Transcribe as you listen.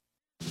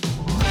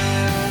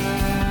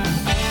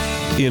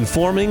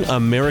informing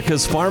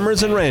America's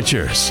farmers and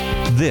ranchers.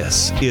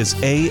 This is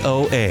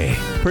AOA,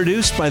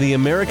 produced by the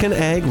American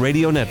Ag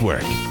Radio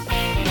Network.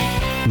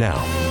 Now,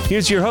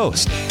 here's your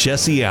host,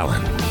 Jesse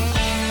Allen.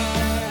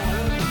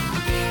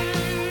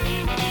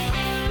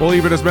 Well,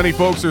 even as many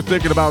folks are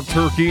thinking about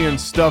turkey and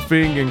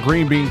stuffing and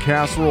green bean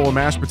casserole and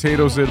mashed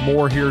potatoes and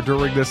more here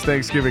during this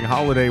Thanksgiving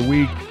holiday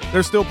week,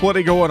 there's still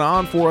plenty going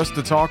on for us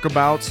to talk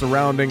about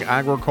surrounding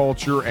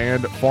agriculture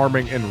and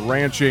farming and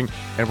ranching,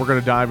 and we're going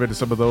to dive into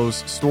some of those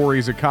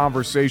stories and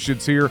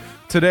conversations here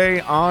today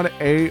on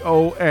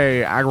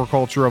AOA,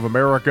 Agriculture of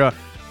America.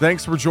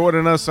 Thanks for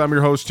joining us. I'm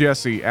your host,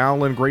 Jesse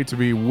Allen. Great to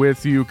be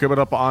with you. Coming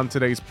up on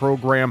today's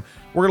program,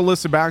 we're going to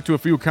listen back to a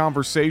few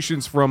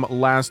conversations from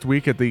last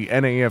week at the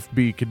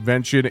NAFB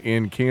Convention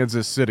in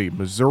Kansas City,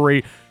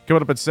 Missouri.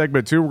 Coming up in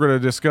segment 2, we're going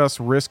to discuss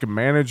risk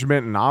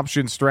management and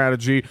option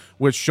strategy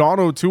with Sean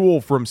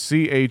O'Toole from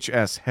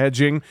CHS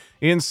Hedging.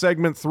 In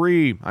segment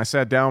 3, I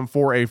sat down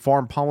for a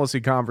farm policy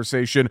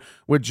conversation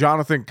with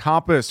Jonathan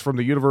Coppess from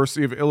the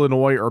University of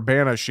Illinois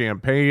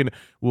Urbana-Champaign.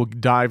 We'll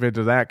dive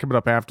into that coming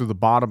up after the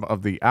bottom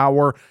of the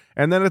hour.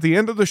 And then at the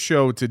end of the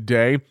show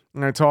today,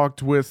 I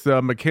talked with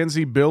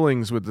Makenzie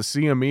Billings with the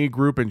CME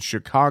Group in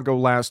Chicago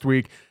last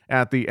week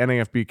at the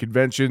NAFB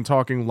Convention,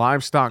 talking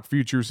livestock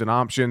futures and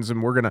options,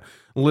 and we're going to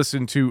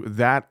listen to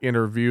that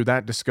interview,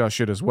 that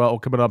discussion as well,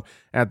 coming up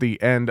at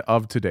the end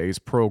of today's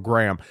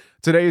program.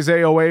 Today's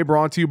AOA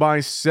brought to you by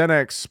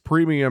Cenex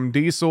Premium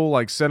Diesel,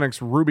 like Cenex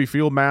Ruby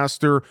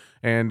Fieldmaster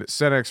and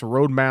Cenex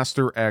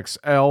Roadmaster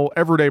XL.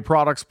 Everyday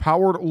products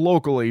powered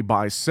locally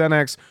by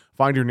Cenex.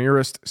 Find your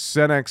nearest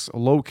Cenex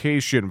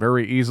location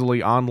very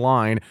easily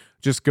online.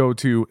 Just go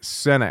to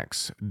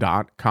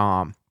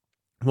Cenex.com.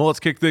 Well, let's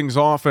kick things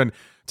off and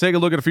take a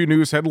look at a few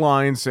news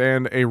headlines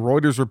and a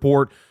Reuters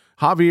report.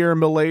 Javier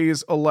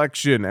Milei's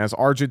election as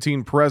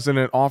Argentine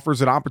president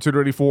offers an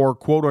opportunity for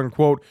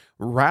quote-unquote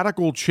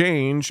radical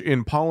change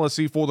in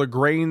policy for the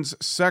grains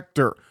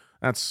sector.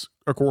 That's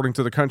according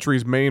to the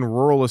country's main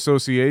rural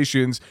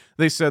associations.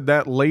 They said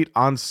that late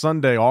on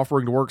Sunday,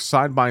 offering to work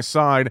side by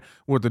side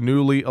with the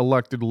newly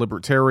elected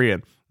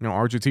libertarian. Now,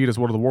 Argentina is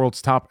one of the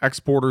world's top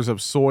exporters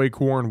of soy,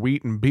 corn,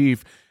 wheat, and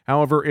beef.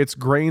 However, its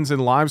grains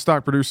and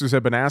livestock producers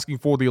have been asking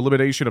for the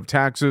elimination of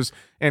taxes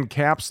and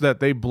caps that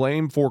they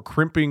blame for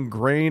crimping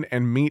grain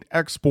and meat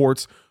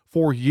exports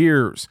for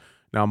years.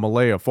 Now,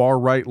 Milei, a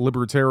far-right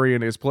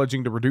libertarian, is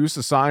pledging to reduce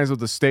the size of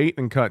the state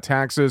and cut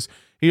taxes.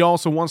 He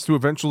also wants to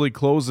eventually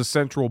close the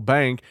central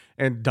bank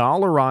and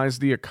dollarize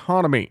the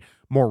economy,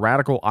 more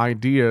radical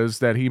ideas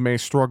that he may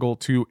struggle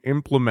to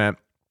implement.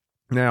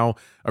 Now,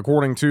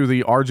 according to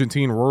the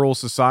Argentine Rural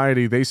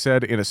Society, they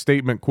said in a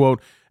statement,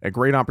 quote, "A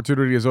great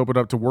opportunity has opened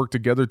up to work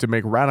together to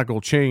make radical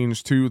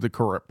change to the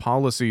current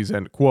policies,"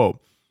 end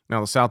quote.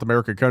 Now, the South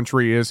American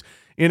country is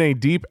in a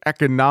deep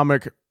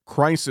economic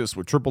crisis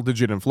with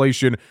triple-digit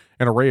inflation,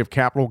 an array of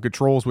capital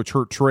controls which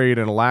hurt trade,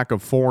 and a lack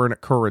of foreign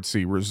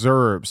currency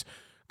reserves.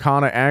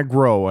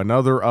 ConAgro,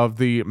 another of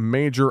the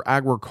major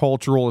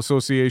agricultural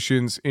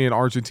associations in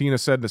Argentina,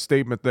 said in a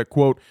statement that,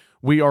 quote,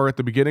 "We are at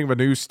the beginning of a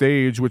new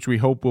stage, which we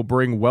hope will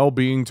bring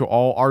well-being to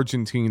all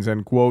Argentines,"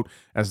 end quote,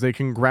 as they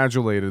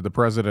congratulated the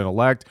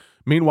president-elect.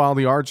 Meanwhile,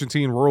 the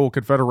Argentine Rural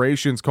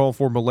Confederations called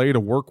for Milei to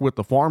work with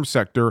the farm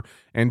sector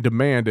and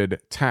demanded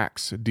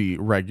tax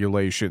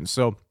deregulation.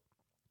 So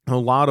a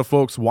lot of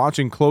folks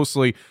watching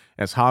closely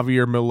as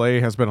Javier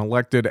Milei has been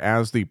elected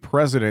as the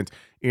president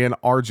in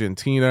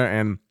Argentina,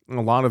 and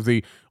a lot of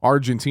the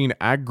Argentine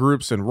ag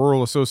groups and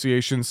rural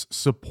associations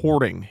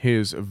supporting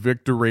his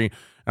victory.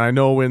 And I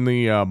know in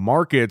the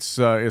markets,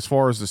 as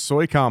far as the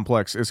soy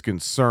complex is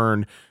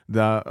concerned,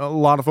 a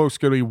lot of folks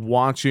going to be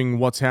watching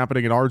what's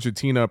happening in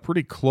Argentina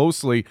pretty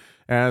closely,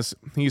 as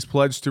he's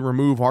pledged to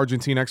remove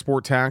Argentine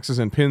export taxes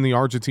and pin the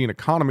Argentine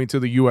economy to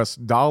the U.S.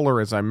 dollar,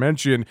 as I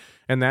mentioned.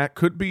 And that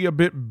could be a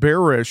bit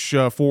bearish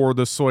for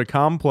the soy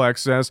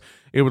complex, as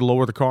it would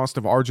lower the cost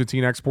of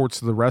Argentine exports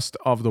to the rest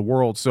of the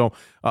world. So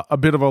a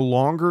bit of a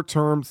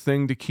longer-term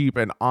thing to keep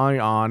an eye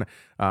on,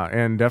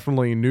 and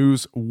definitely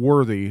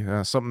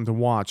newsworthy, something to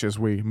watch as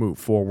we move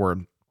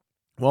forward.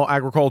 Well,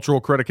 agricultural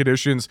credit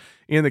conditions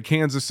in the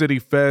Kansas City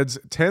Fed's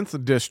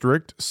 10th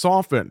district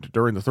softened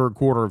during the third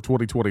quarter of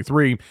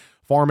 2023.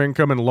 Farm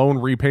income and loan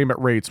repayment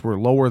rates were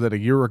lower than a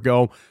year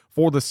ago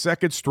for the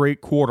second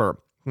straight quarter.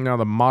 Now,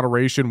 the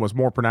moderation was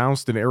more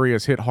pronounced in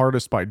areas hit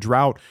hardest by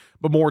drought,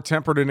 but more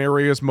tempered in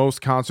areas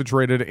most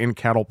concentrated in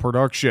cattle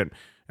production.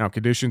 Now,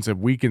 conditions have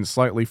weakened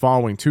slightly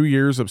following 2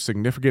 years of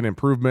significant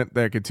improvement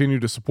that continue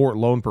to support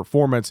loan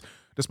performance.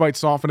 Despite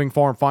softening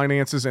farm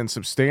finances and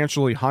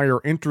substantially higher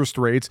interest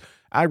rates,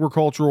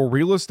 agricultural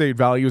real estate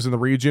values in the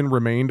region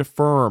remained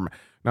firm.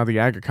 Now, the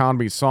ag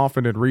economy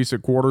softened in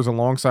recent quarters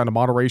alongside a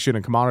moderation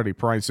in commodity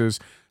prices.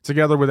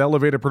 Together with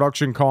elevated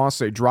production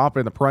costs, a drop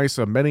in the price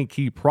of many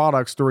key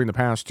products during the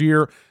past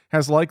year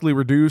has likely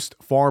reduced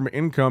farm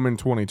income in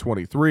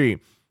 2023.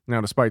 Now,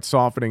 despite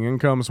softening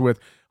incomes with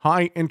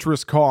high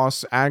interest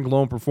costs, ag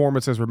loan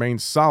performance has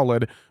remained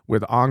solid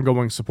with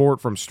ongoing support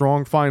from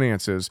strong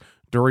finances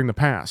during the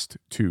past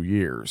 2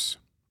 years.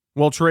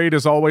 Well, trade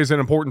is always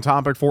an important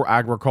topic for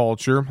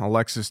agriculture.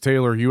 Alexis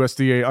Taylor,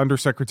 USDA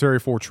Undersecretary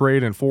for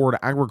Trade and Foreign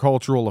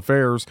Agricultural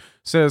Affairs,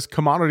 says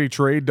commodity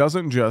trade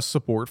doesn't just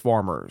support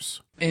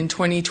farmers. In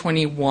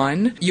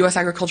 2021, U.S.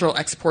 agricultural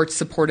exports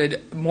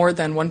supported more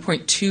than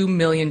 1.2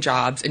 million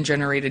jobs and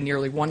generated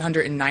nearly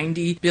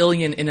 $190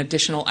 billion in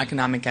additional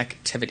economic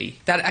activity.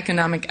 That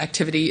economic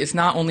activity is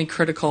not only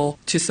critical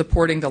to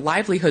supporting the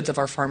livelihoods of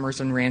our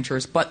farmers and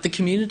ranchers, but the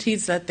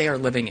communities that they are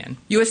living in.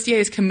 USDA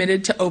is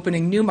committed to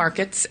opening new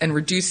markets and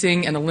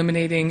reducing and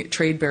eliminating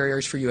trade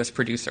barriers for U.S.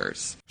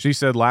 producers. She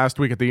said last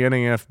week at the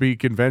NAFB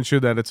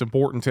Convention that it's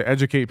important to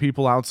educate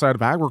people outside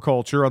of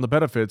agriculture on the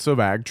benefits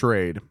of ag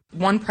trade.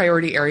 One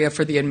priority area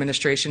for the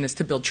administration is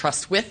to build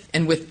trust with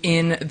and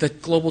within the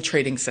global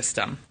trading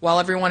system. While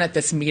everyone at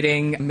this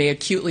meeting may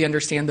acutely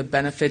understand the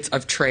benefits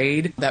of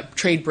trade that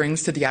trade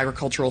brings to the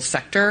agricultural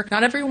sector,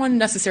 not everyone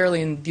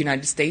necessarily in the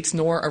United States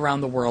nor around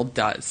the world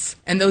does.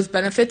 And those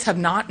benefits have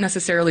not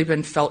necessarily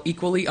been felt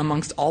equally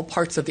amongst all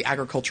parts of the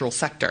agricultural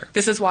sector.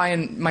 This is why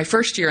in my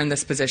first year in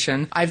this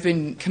position, I've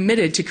been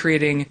committed to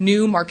creating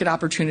new market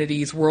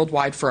opportunities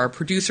worldwide for our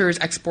producers,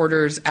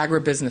 exporters,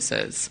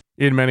 agribusinesses.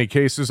 In many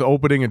cases,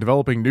 opening and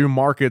developing new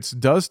markets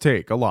does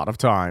take a lot of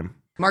time.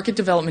 Market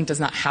development does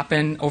not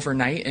happen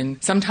overnight,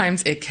 and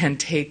sometimes it can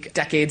take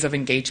decades of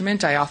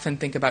engagement. I often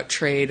think about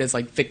trade as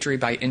like victory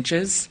by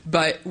inches,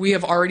 but we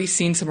have already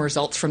seen some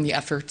results from the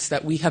efforts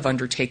that we have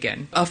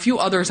undertaken. A few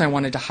others I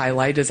wanted to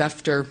highlight is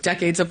after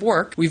decades of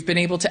work, we've been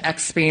able to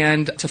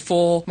expand to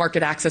full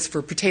market access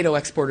for potato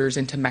exporters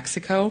into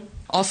Mexico.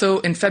 Also,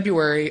 in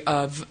February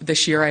of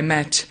this year, I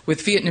met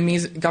with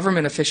Vietnamese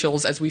government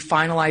officials as we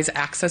finalize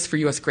access for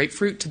U.S.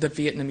 grapefruit to the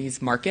Vietnamese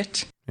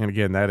market. And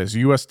again, that is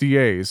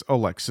USDA's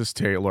Alexis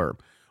Taylor.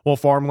 Well,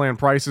 farmland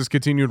prices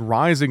continued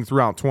rising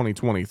throughout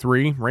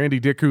 2023. Randy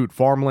Dickoot,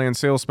 farmland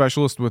sales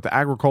specialist with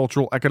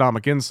Agricultural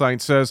Economic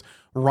Insight, says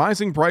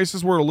rising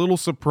prices were a little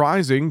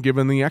surprising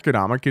given the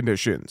economic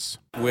conditions.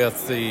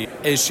 With the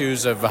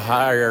issues of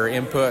higher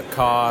input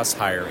costs,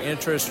 higher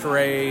interest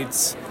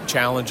rates,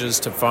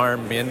 challenges to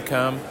farm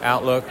income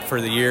outlook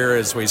for the year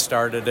as we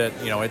started it,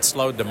 it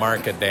slowed the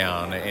market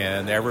down,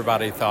 and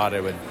everybody thought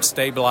it would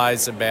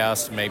stabilize the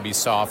best, maybe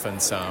soften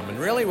some. And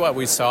really what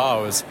we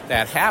saw was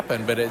that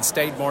happened, but it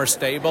stayed more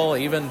stable.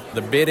 Even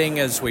the bidding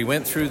as we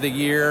went through the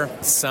year,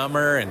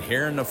 summer and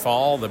here in the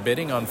fall, the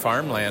bidding on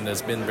farmland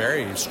has been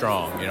very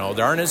strong.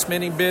 There aren't as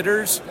many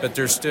bidders, but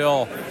they're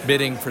still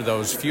bidding for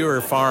those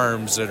fewer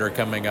farms that are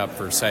coming up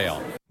for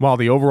sale. While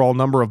the overall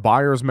number of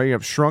buyers may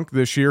have shrunk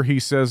this year, he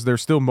says they're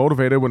still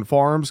motivated when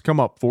farms come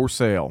up for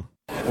sale.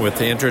 With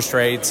the interest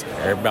rates,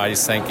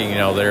 everybody's thinking,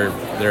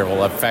 they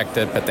will affect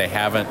it, but they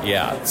haven't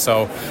yet.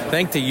 So I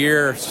think the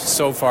year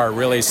so far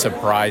really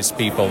surprised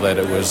people that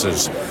it was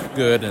as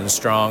good and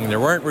strong. There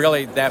weren't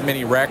really that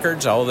many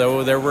records,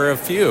 although there were a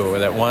few.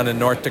 That one in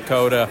North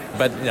Dakota,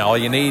 but all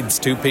you need is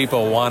two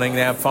people wanting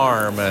that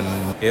farm,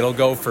 and it'll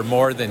go for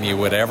more than you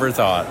would ever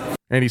thought.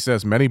 And he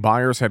says many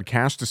buyers had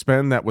cash to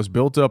spend that was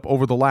built up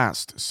over the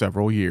last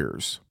several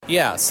years.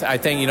 Yes, I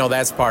think,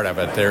 that's part of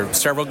it. There are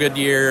several good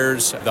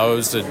years.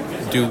 Those that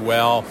do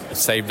well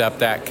saved up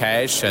that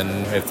cash, and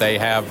if they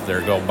have,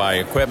 they'll go buy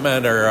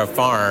equipment or a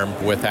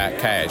farm with that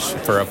cash.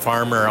 For a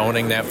farmer,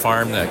 owning that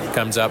farm that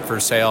comes up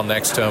for sale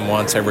next to him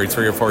once every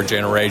 3 or 4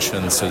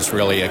 generations is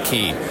really a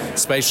key,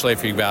 especially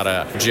if you've got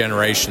a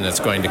generation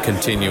that's going to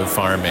continue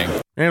farming.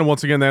 And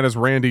once again, that is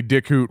Randy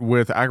Dickoot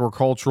with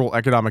Agricultural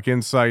Economic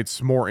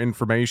Insights. More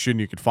information,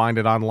 you can find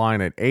it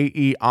online at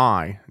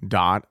aei.ag.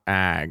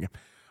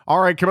 All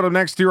right, coming up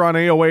next here on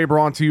AOA,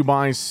 brought to you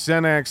by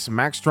Cenex,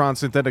 Maxtron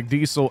Synthetic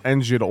Diesel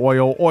Engine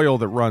Oil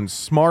that runs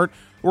smart.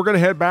 We're going to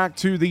head back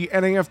to the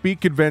NAFB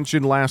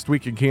Convention last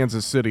week in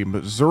Kansas City,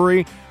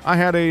 Missouri. I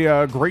had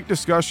a great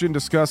discussion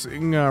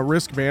discussing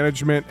risk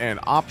management and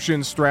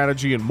option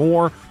strategy and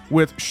more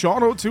with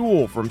Sean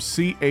O'Toole from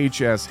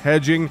CHS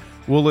Hedging.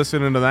 We'll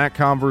listen into that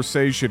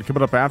conversation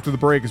coming up after the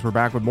break as we're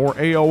back with more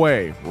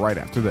AOA right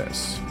after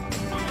this.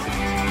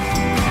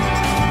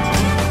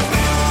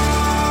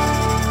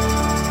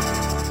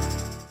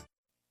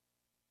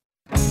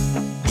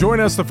 Join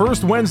us the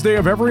first Wednesday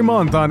of every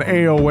month on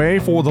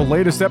AOA for the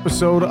latest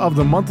episode of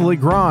the Monthly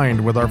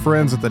Grind with our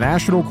friends at the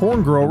National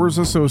Corn Growers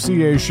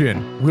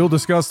Association. We'll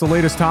discuss the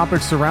latest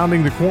topics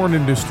surrounding the corn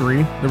industry,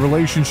 the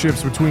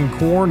relationships between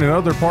corn and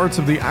other parts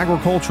of the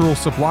agricultural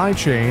supply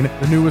chain,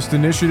 the newest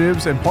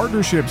initiatives and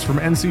partnerships from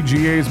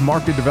NCGA's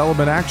Market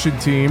Development Action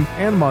Team,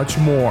 and much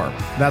more.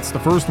 That's the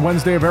first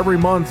Wednesday of every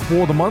month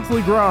for the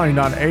Monthly Grind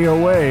on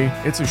AOA.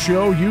 It's a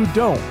show you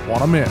don't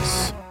want to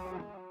miss.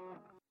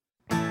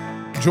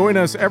 Join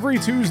us every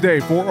Tuesday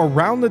for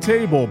Around the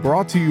Table,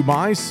 brought to you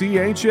by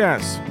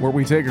CHS, where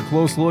we take a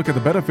close look at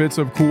the benefits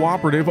of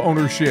cooperative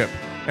ownership.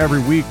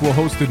 Every week, we'll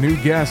host a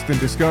new guest and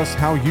discuss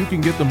how you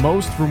can get the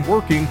most from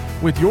working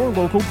with your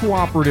local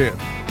cooperative.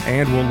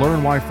 And we'll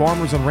learn why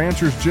farmers and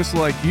ranchers just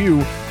like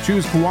you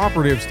choose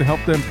cooperatives to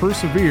help them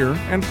persevere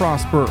and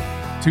prosper.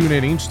 Tune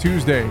in each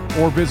Tuesday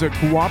or visit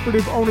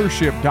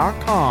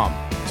cooperativeownership.com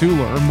to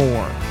learn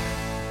more.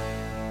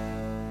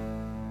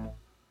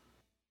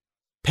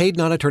 paid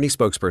non-attorney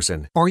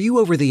spokesperson. Are you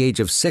over the age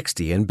of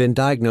 60 and been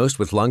diagnosed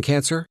with lung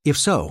cancer? If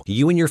so,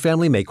 you and your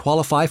family may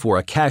qualify for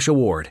a cash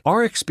award.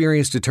 Our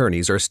experienced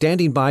attorneys are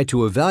standing by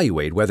to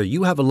evaluate whether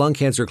you have a lung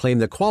cancer claim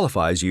that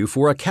qualifies you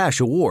for a cash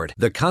award.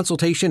 The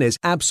consultation is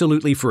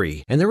absolutely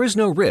free, and there is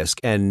no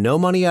risk and no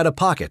money out of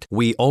pocket.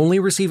 We only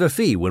receive a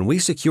fee when we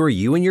secure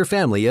you and your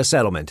family a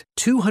settlement.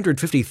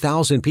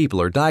 250,000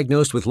 people are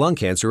diagnosed with lung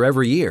cancer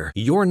every year.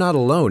 You're not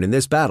alone in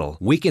this battle.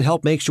 We can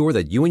help make sure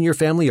that you and your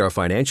family are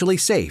financially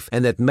safe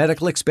and that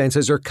medical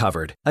expenses are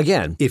covered.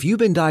 Again, if you've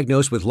been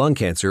diagnosed with lung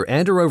cancer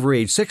and are over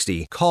age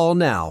 60, call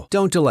now.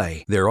 Don't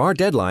delay. There are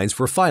deadlines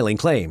for filing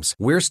claims.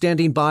 We're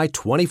standing by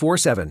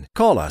 24/7.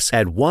 Call us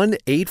at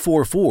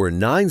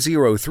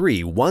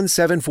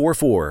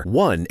 1-844-903-1744.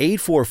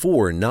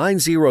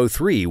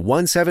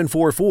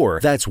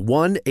 1-844-903-1744. That's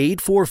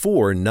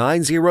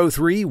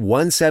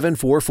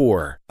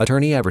 1-844-903-1744.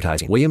 Attorney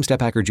advertising. William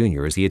Steppacker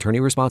Jr. is the attorney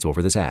responsible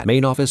for this ad.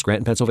 Main office,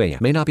 Scranton, Pennsylvania.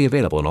 May not be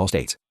available in all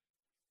states.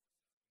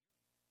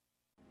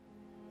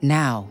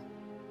 Now.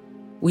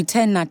 We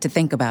tend not to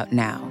think about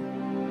now.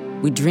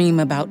 We dream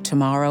about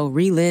tomorrow,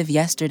 relive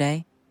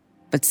yesterday.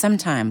 But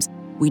sometimes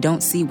we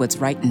don't see what's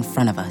right in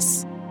front of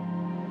us.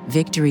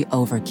 Victory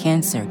over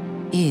cancer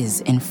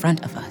is in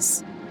front of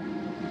us.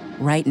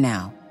 Right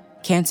now,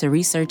 cancer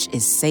research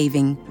is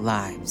saving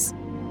lives.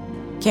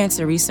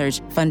 Cancer research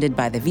funded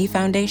by the V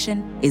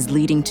Foundation is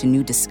leading to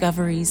new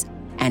discoveries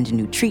and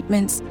new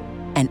treatments,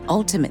 and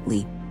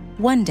ultimately,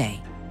 one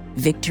day,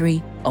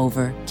 victory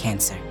over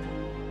cancer.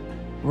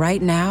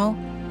 Right now,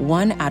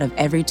 1 out of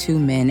every 2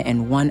 men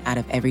and 1 out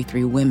of every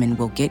 3 women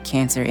will get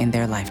cancer in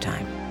their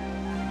lifetime.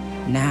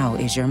 Now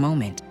is your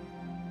moment.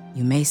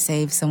 You may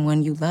save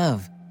someone you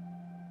love.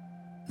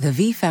 The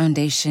V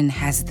Foundation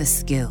has the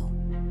skill,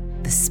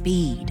 the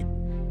speed,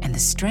 and the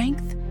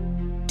strength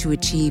to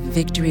achieve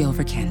victory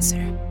over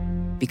cancer.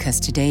 Because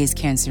today's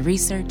cancer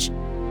research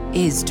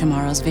is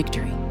tomorrow's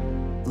victory.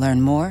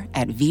 Learn more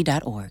at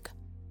v.org.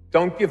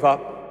 Don't give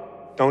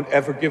up. Don't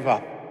ever give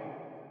up.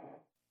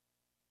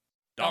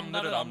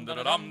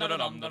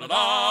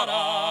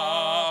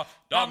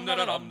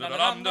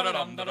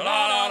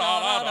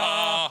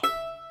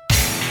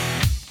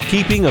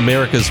 Keeping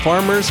America's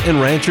farmers and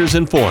ranchers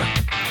informed.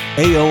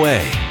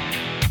 AOA.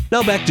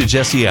 Now back to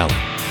Jesse Allen.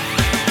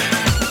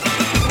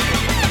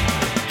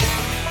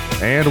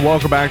 And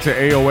welcome back to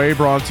AOA,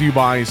 brought to you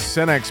by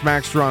Cenex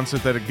Maxtron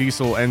Synthetic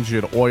Diesel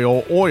Engine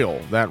Oil.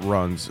 Oil that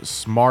runs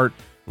smart.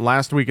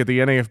 Last week at the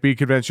NAFB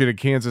Convention in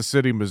Kansas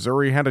City,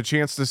 Missouri, had a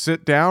chance to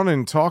sit down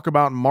and talk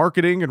about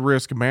marketing and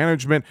risk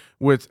management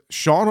with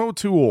Sean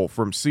O'Toole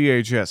from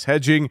CHS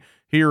Hedging.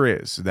 Here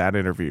is that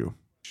interview.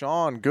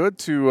 Sean, good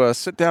to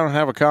sit down and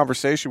have a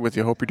conversation with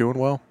you. Hope you're doing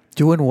well.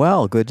 Doing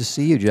well. Good to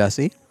see you,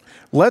 Jesse.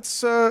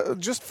 Let's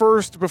just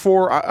first,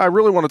 before I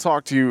really want to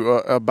talk to you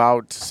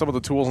about some of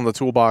the tools in the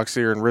toolbox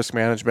here and risk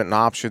management and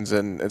options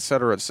and et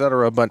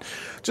cetera, but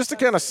just to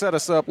kind of set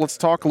us up, let's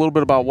talk a little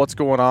bit about what's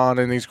going on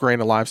in these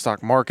grain and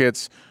livestock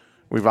markets.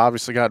 We've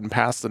obviously gotten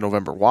past the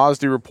November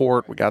WASDE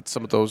report. We got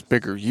some of those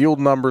bigger yield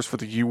numbers for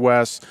the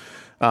U.S.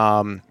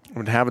 We've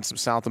been having some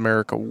South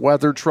America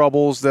weather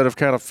troubles that have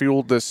kind of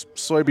fueled this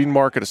soybean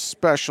market,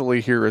 especially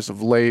here as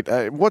of late.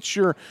 What's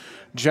your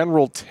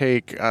general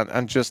take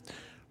on just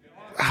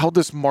how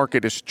this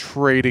market is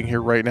trading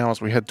here right now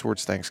as we head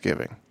towards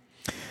Thanksgiving?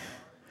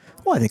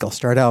 Well, I think I'll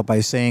start out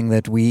by saying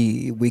that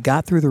we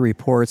got through the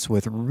reports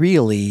with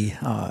really,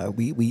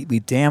 we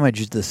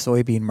damaged the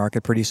soybean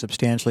market pretty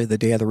substantially the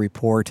day of the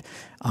report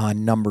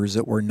on numbers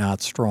that were not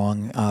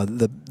strong.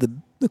 The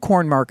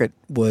corn market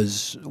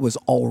was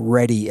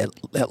already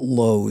at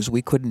lows.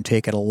 We couldn't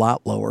take it a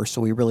lot lower,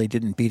 so we really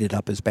didn't beat it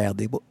up as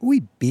badly. But we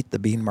beat the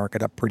bean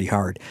market up pretty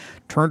hard.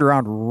 Turned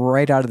around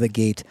right out of the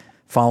gate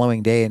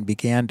following day and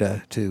began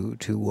to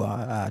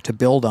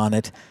build on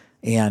it.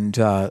 And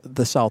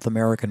the South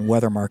American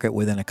weather market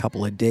within a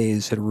couple of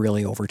days had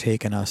really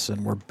overtaken us,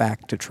 and we're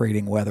back to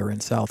trading weather in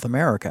South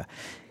America.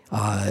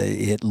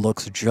 It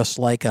looks just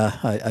like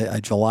a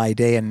July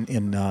day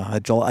in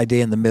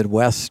the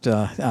Midwest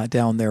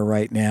down there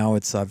right now.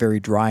 It's very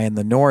dry in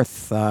the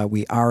north.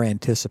 We are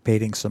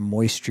anticipating some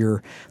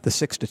moisture. The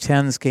 6 to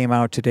 10s came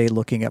out today,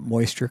 looking at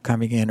moisture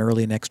coming in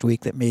early next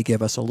week that may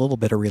give us a little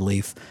bit of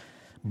relief.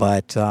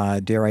 But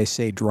dare I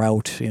say,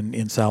 drought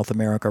in South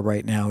America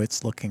right now,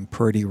 it's looking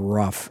pretty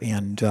rough.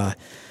 And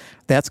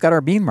that's got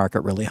our bean market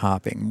really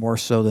hopping, more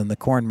so than the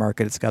corn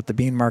market. It's got the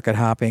bean market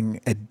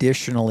hopping.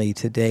 Additionally,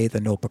 today,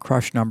 the NOPA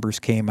crush numbers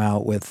came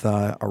out with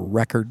a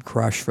record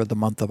crush for the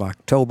month of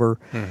October,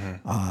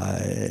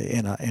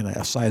 in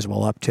a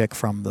sizable uptick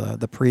from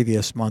the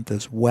previous month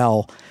as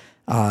well.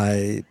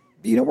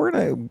 We're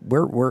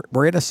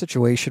in a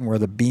situation where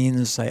the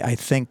beans, I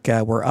think,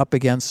 we're up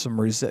against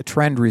some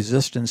trend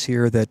resistance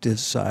here that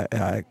is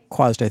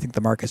caused, I think,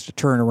 the markets to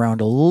turn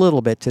around a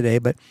little bit today.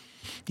 But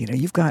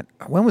you've got,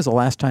 when was the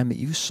last time that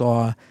you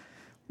saw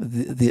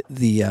the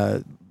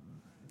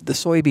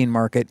soybean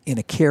market in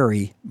a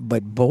carry,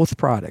 but both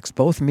products,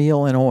 both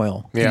meal and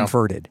oil,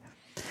 inverted?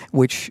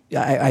 Which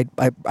I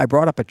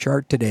brought up a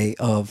chart today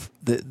of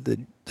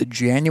the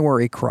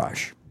January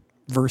crush.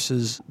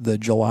 versus the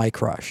July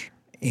crush,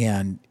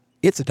 and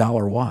it's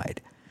 $1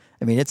 wide.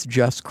 I mean, it's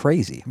just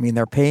crazy. I mean,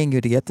 they're paying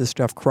you to get this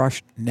stuff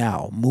crushed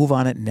now. Move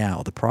on it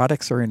now. The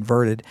products are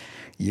inverted.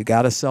 You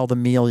got to sell the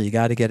meal. You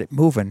got to get it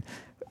moving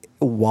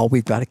while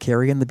we've got a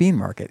carry in the bean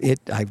market.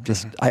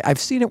 I've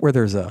seen it where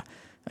there's a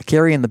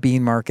carry in the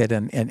bean market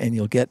and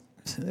you'll get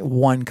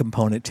one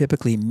component.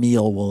 Typically,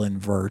 meal will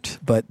invert,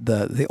 but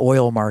the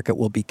oil market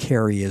will be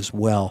carry as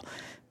well.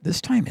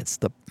 This time,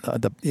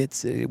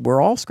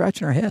 we're all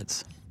scratching our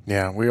heads.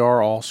 Yeah, we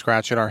are all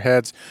scratching our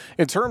heads.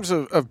 In terms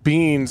of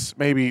beans,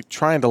 maybe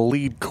trying to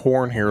lead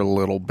corn here a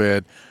little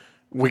bit,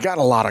 we got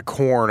a lot of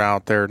corn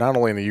out there, not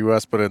only in the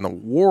U.S., but in the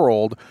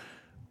world.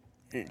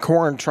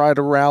 Corn tried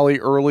to rally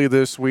early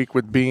this week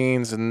with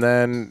beans, and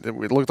then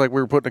it looked like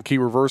we were putting a key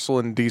reversal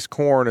in D's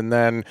corn, and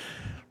then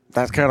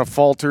that kind of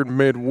faltered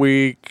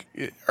midweek.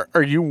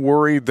 Are you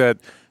worried that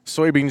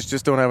soybeans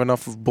just don't have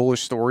enough of a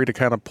bullish story to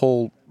kind of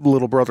pull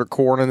little brother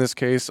corn, in this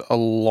case,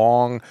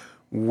 along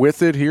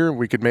with it here?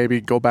 We could maybe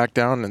go back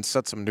down and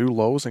set some new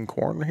lows in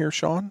corn here,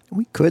 Sean?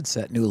 We could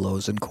set new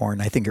lows in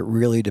corn. I think it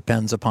really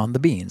depends upon the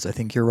beans. I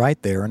think you're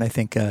right there, and I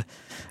think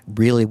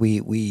really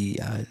the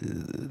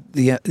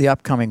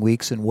upcoming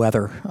weeks and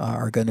weather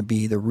are going to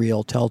be the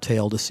real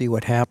telltale to see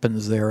what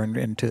happens there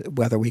and to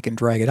whether we can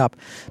drag it up.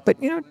 But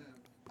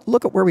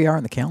look at where we are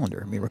in the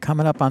calendar. I mean, we're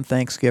coming up on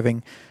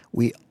Thanksgiving.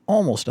 We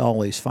almost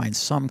always find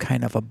some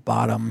kind of a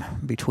bottom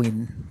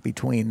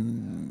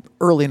between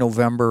early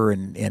November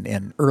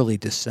and early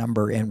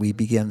December, and we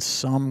begin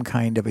some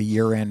kind of a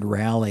year-end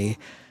rally.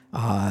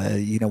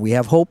 We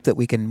have hope that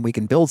we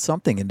can build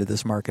something into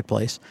this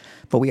marketplace,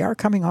 but we are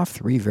coming off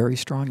 3 very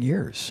strong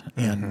years.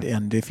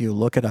 And if you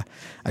look at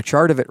a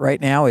chart of it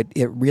right now, it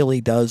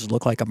really does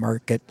look like a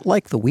market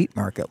like the wheat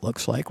market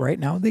looks like right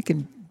now.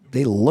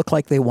 They look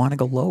like they want to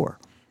go lower.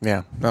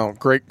 Yeah, no,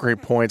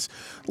 great points.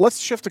 Let's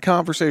shift the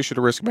conversation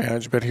to risk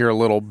management here a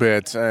little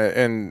bit.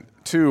 And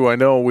two, I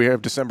know we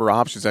have December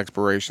options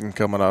expiration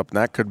coming up, and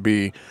that could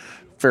be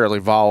fairly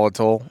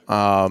volatile.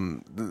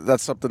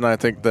 That's something I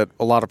think that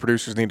a lot of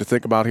producers need to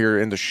think about here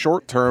in the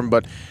short term,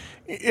 but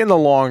in the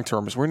long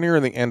term, as we're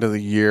nearing the end of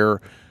the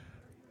year,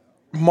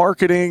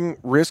 marketing,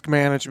 risk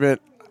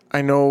management,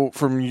 I know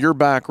from your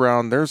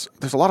background, there's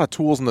a lot of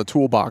tools in the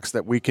toolbox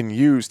that we can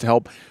use to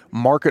help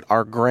market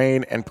our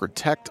grain and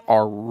protect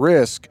our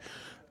risk.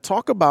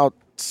 Talk about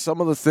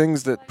some of the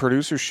things that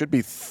producers should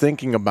be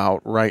thinking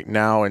about right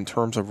now in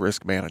terms of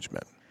risk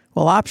management.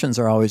 Well, options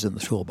are always in the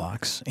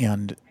toolbox,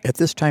 and at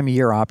this time of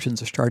year,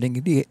 options are starting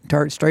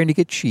to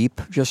get cheap.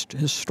 Just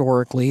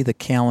historically, the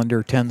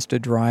calendar tends to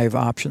drive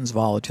options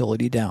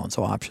volatility down,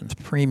 so options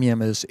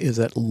premium is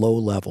at low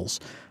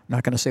levels. I'm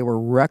not going to say we're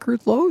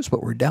record lows,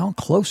 but we're down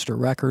close to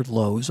record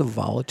lows of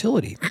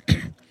volatility.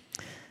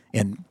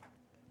 And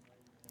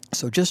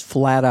so just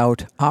flat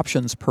out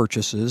options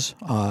purchases,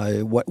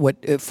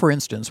 for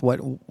instance,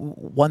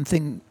 one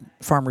thing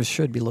farmers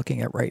should be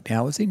looking at right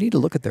now is they need to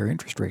look at their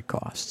interest rate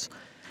costs.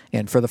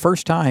 And for the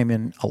first time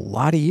in a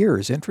lot of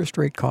years, interest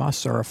rate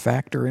costs are a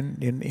factor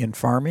in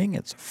farming.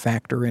 It's a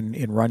factor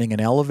in running an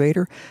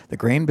elevator. The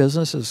grain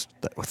business is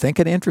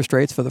thinking interest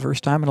rates for the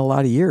first time in a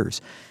lot of years.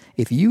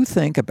 If you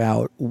think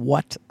about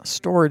what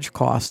storage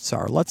costs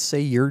are, let's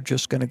say you're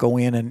just going to go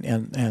in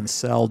and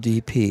sell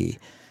DP,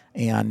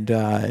 and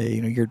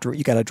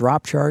you got a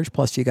drop charge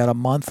plus you got a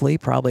monthly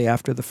probably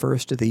after the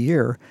first of the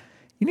year.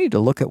 You need to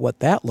look at what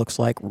that looks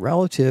like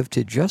relative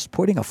to just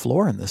putting a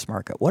floor in this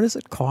market. What does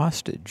it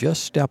cost to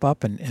just step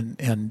up and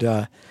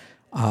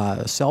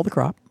sell the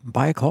crop,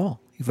 buy a call?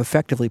 You've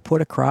effectively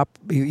put a crop,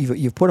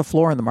 you've put a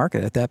floor in the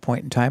market at that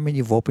point in time, and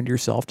you've opened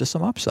yourself to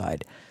some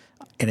upside.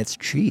 And it's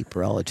cheap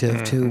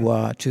relative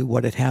to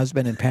what it has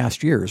been in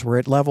past years. We're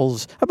at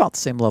levels about the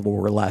same level we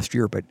were last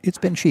year, but it's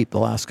been cheap the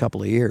last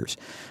couple of years.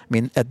 I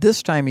mean, at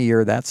this time of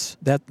year, that's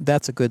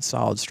a good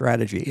solid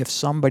strategy. If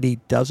somebody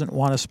doesn't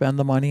want to spend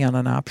the money on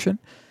an option,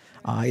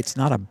 it's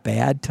not a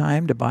bad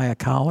time to buy a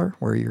collar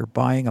where you're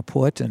buying a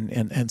put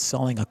and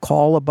selling a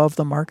call above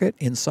the market.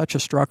 In such a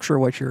structure,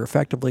 what you're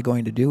effectively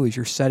going to do is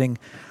you're setting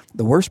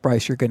the worst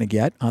price you're going to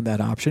get on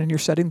that option, and you're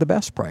setting the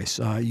best price.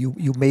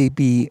 You may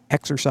be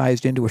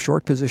exercised into a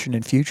short position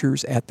in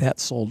futures at that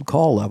sold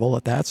call level,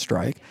 at that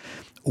strike,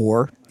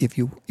 or if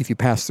you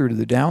pass through to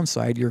the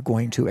downside, you're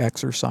going to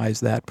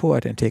exercise that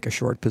put and take a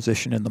short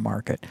position in the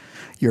market.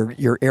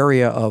 Your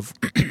area of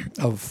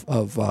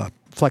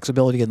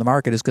flexibility in the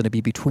market is going to be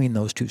between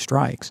those two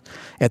strikes.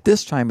 At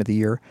this time of the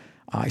year,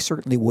 I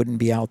certainly wouldn't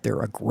be out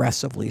there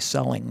aggressively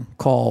selling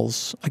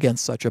calls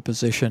against such a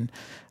position.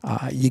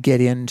 You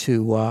get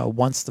into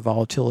once the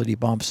volatility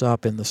bumps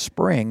up in the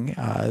spring,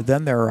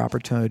 then there are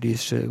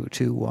opportunities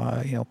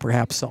to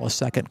perhaps sell a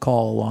second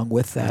call along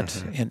with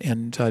that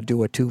and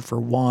do a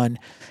 2-for-1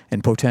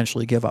 and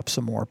potentially give up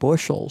some more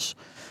bushels.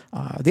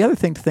 The other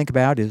thing to think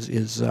about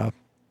is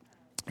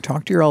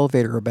talk to your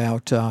elevator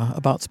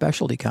about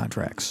specialty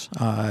contracts.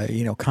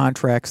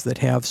 Contracts that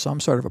have some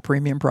sort of a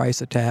premium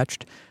price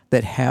attached,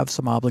 that have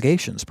some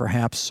obligations.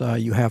 Perhaps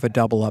you have a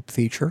double up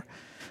feature.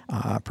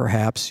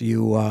 Perhaps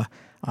you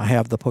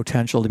have the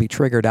potential to be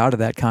triggered out of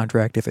that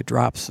contract if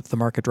the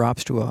market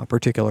drops to a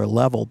particular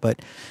level.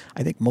 But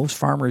I think most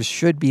farmers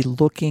should be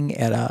looking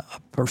at a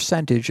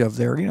percentage of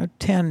their,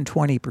 10,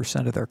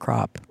 20% of their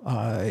crop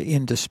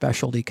into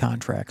specialty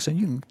contracts. And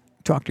you can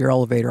talk to your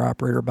elevator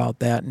operator about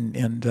that,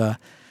 and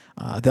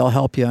they'll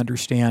help you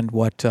understand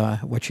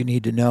what you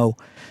need to know.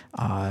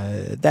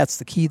 That's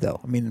the key,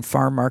 though. I mean, in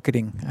farm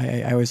marketing,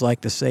 I always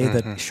like to say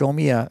that show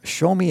me a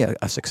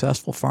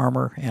successful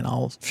farmer, and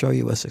I'll show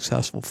you a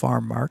successful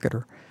farm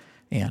marketer.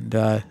 And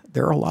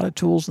there are a lot of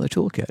tools in the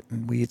toolkit.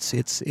 And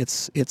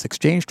it's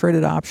exchange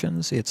traded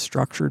options, it's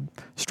structured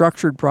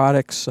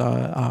products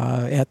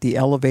at the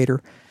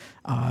elevator,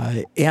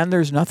 and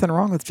there's nothing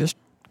wrong with just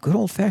good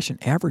old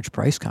fashioned average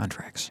price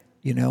contracts.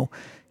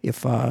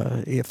 If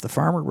the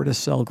farmer were to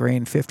sell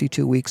grain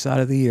 52 weeks out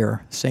of the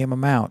year, same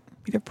amount,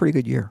 he'd have a pretty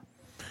good year.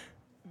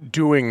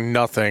 Doing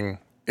nothing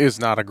is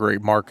not a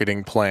great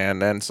marketing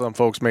plan, and some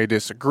folks may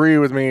disagree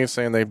with me,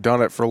 saying they've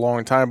done it for a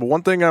long time. But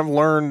one thing I've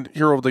learned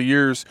here over the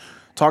years,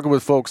 talking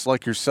with folks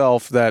like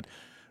yourself, that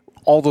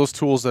all those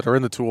tools that are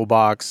in the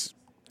toolbox,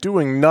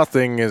 doing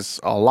nothing is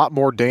a lot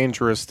more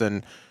dangerous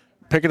than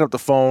picking up the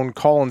phone,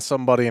 calling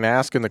somebody and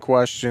asking the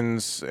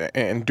questions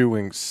and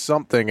doing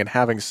something and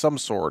having some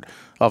sort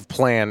of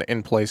plan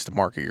in place to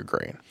market your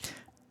grain.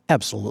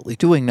 Absolutely.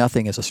 Doing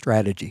nothing is a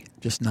strategy,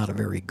 just not a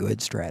very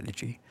good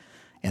strategy.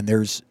 And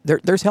there's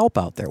help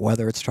out there,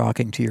 whether it's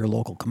talking to your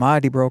local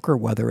commodity broker,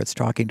 whether it's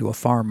talking to a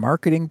farm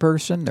marketing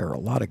person. There are a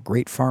lot of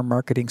great farm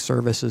marketing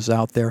services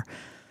out there.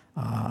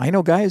 I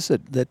know guys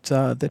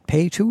that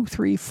pay 2,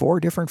 3,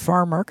 4 different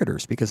farm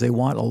marketers because they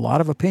want a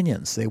lot of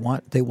opinions. They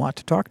want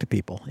to talk to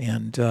people,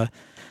 and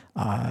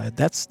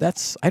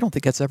that's I don't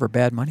think that's ever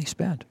bad money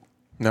spent.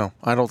 No,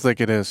 I don't think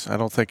it is.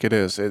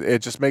 It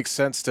just makes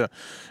sense to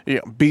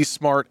be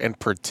smart and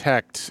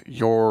protect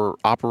your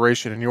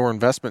operation and your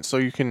investment so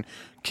you can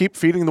keep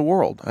feeding the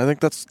world. I think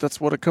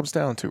that's what it comes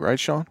down to, right,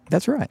 Sean?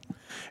 That's right.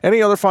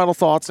 Any other final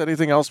thoughts?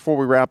 Anything else before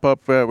we wrap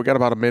up? We got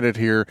about a minute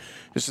here.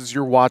 Just as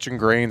you're watching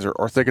grains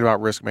or thinking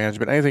about risk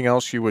management, anything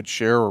else you would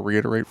share or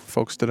reiterate for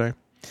folks today?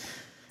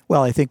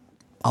 Well, I think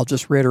I'll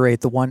just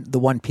reiterate the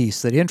one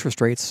piece that interest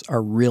rates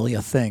are really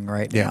a thing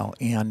right now,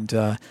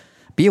 and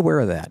be aware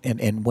of that.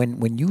 And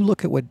when you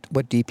look at what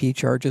DP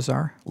charges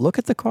are, look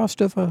at the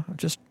cost of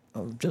just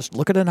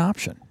look at an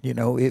option.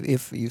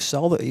 If you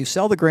sell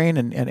the grain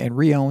and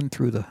re-own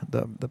through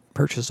the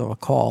purchase of a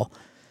call,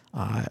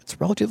 it's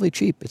relatively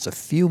cheap. It's a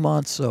few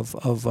months of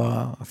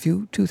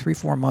 2, 3,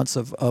 4 months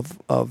of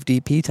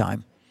DP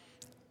time,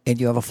 and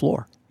you have a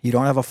floor. You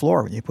don't have a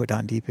floor when you put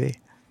on DP.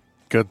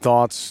 Good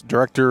thoughts.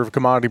 Director of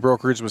Commodity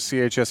Brokerage with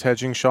CHS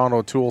Hedging, Sean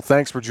O'Toole.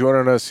 Thanks for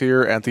joining us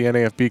here at the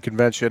NAFB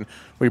Convention.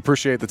 We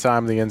appreciate the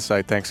time and the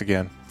insight. Thanks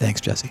again. Thanks,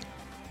 Jesse.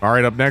 All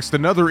right, up next,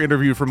 another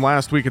interview from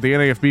last week at the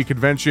NAFB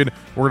Convention.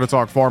 We're going to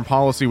talk farm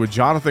policy with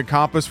Jonathan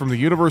Coppess from the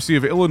University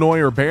of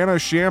Illinois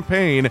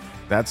Urbana-Champaign.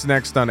 That's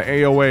next on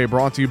AOA,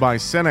 brought to you by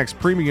Cenex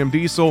Premium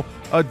Diesel,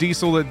 a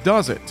diesel that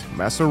doesn't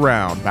mess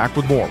around. Back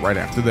with more right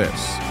after this.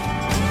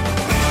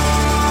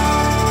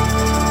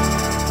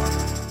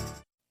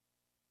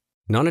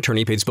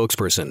 Non-attorney paid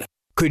spokesperson.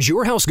 Could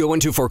your house go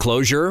into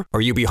foreclosure?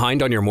 Are you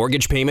behind on your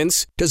mortgage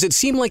payments? Does it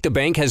seem like the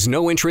bank has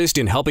no interest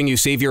in helping you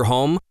save your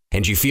home?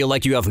 And you feel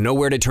like you have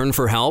nowhere to turn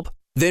for help?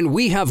 Then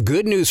we have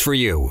good news for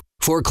you.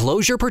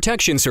 Foreclosure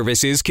Protection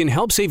Services can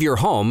help save your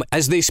home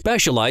as they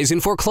specialize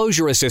in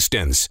foreclosure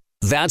assistance.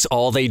 That's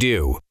all they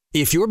do.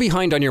 If you're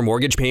behind on your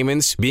mortgage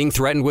payments, being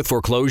threatened with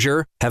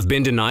foreclosure, have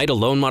been denied a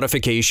loan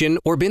modification,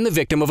 or been the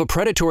victim of a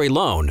predatory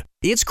loan,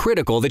 it's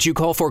critical that you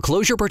call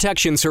Foreclosure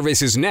Protection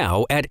Services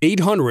now at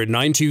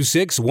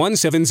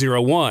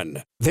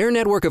 800-926-1701. Their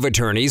network of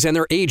attorneys and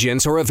their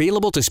agents are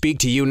available to speak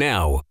to you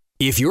now.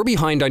 If you're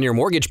behind on your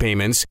mortgage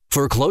payments,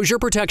 Foreclosure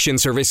Protection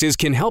Services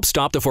can help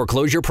stop the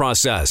foreclosure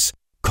process.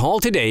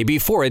 Call today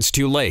before it's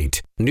too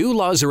late. New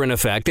laws are in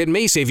effect that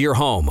may save your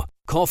home.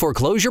 Call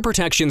Foreclosure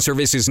Protection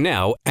Services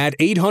now at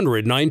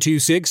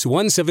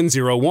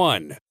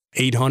 800-926-1701.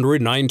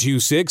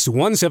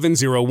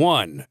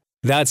 800-926-1701.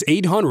 That's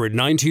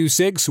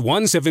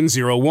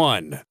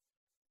 800-926-1701.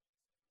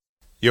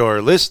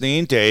 You're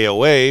listening to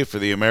AOA for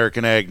the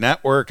American Ag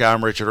Network.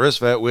 I'm Richard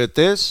Risvet with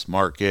this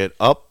market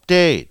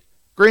update.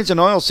 Grains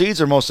and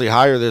oilseeds are mostly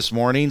higher this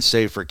morning,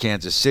 save for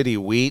Kansas City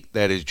wheat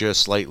that is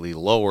just slightly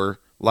lower.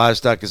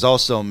 Livestock is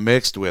also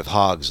mixed with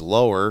hogs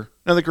lower.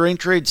 Now, the grain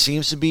trade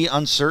seems to be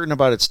uncertain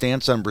about its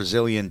stance on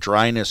Brazilian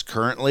dryness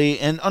currently,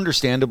 and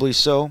understandably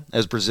so,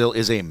 as Brazil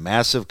is a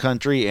massive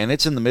country and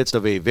it's in the midst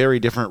of a very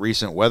different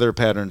recent weather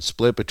pattern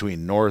split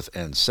between north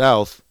and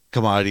south.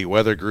 Commodity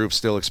Weather Group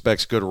still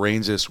expects good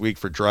rains this week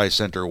for dry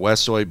center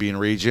west soybean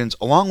regions,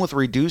 along with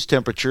reduced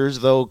temperatures,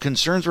 though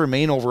concerns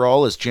remain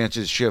overall as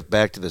chances shift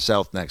back to the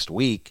south next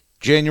week.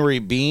 January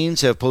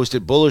beans have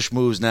posted bullish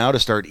moves now to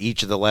start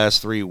each of the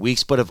last 3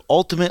 weeks, but have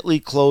ultimately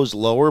closed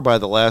lower by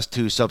the last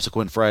 2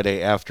 subsequent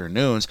Friday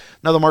afternoons.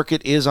 Now, the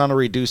market is on a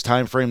reduced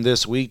time frame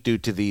this week due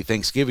to the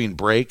Thanksgiving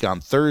break on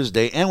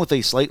Thursday, and with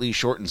a slightly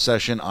shortened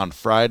session on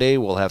Friday.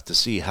 We'll have to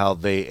see how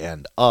they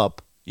end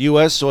up.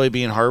 U.S.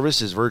 soybean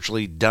harvest is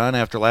virtually done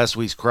after last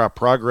week's crop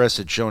progress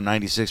had shown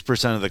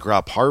 96% of the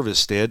crop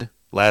harvested.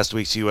 Last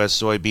week's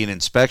U.S. soybean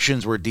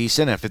inspections were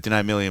decent at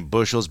 59 million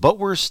bushels, but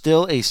were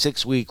still a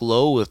 6-week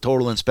low with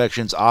total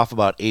inspections off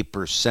about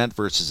 8%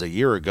 versus a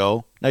year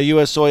ago. Now,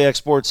 U.S. soy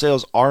export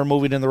sales are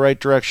moving in the right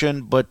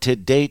direction, but to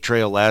date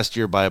trail last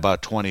year by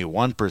about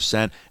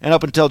 21%, and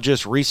up until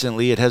just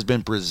recently, it has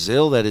been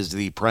Brazil that is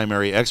the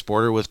primary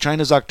exporter, with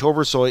China's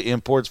October soy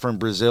imports from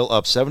Brazil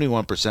up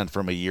 71%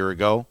 from a year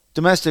ago.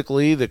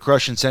 Domestically, the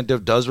crush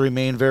incentive does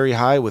remain very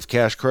high, with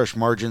cash crush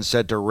margins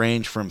said to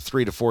range from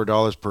 $3 to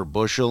 $4 per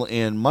bushel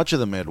in much of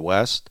the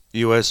Midwest.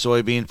 U.S.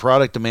 soybean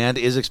product demand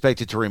is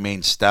expected to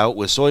remain stout,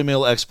 with soy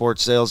meal export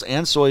sales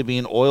and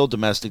soybean oil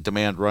domestic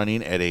demand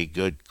running at a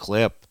good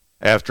clip.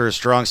 After a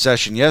strong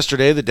session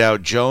yesterday, the Dow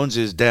Jones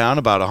is down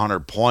about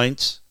 100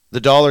 points. The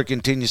dollar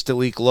continues to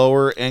leak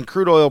lower, and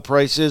crude oil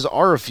prices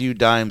are a few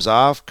dimes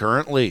off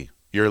currently.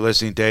 You're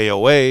listening to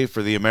AOA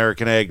for the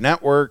American Ag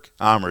Network.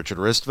 I'm Richard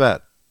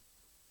Ristvet.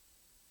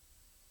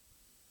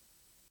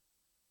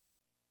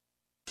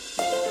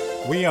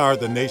 We are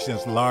the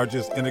nation's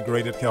largest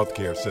integrated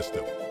healthcare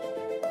system,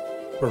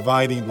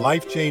 providing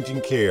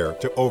life-changing care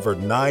to over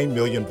 9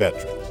 million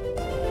veterans.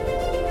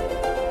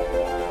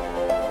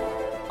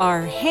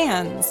 Our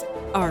hands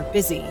are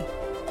busy,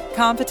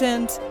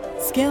 competent,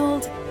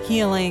 skilled,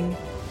 healing,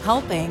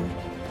 helping,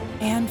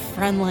 and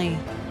friendly.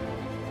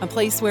 A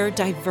place where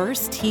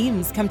diverse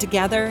teams come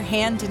together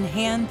hand in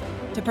hand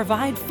to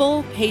provide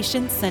full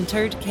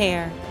patient-centered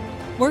care.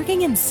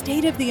 Working in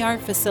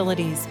state-of-the-art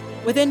facilities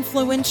with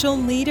influential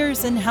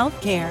leaders in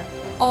healthcare,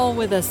 all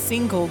with a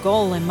single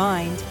goal in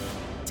mind: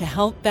 to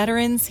help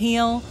veterans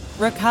heal,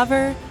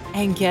 recover,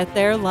 and get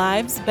their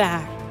lives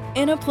back.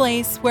 In a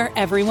place where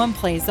everyone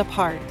plays a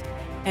part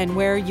and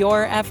where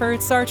your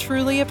efforts are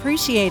truly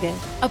appreciated.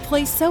 A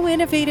place so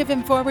innovative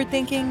and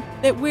forward-thinking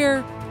that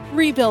we're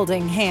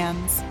rebuilding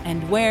hands,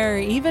 and where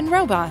even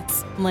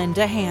robots lend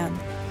a hand.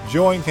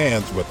 Join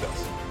hands with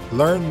us.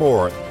 Learn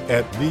more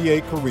at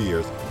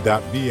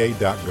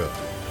vacareers.va.gov.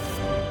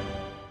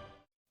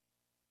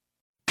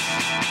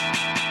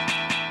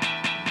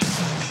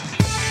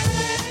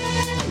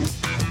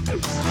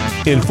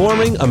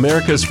 Informing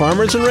America's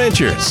farmers and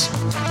ranchers.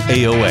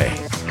 AOA.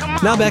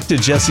 Now back to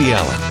Jesse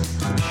Allen.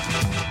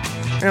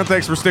 And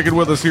thanks for sticking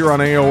with us here on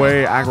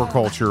AOA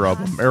Agriculture of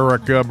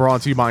America,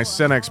 brought to you by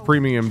Cenex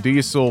Premium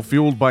Diesel,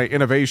 fueled by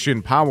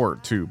innovation,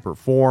 powered to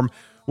perform.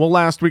 Well,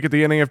 last week at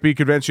the NAFB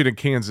Convention in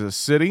Kansas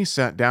City,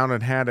 sat down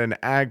and had an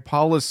ag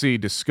policy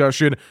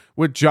discussion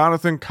with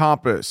Jonathan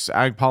Coppess,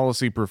 ag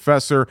policy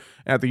professor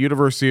at the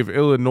University of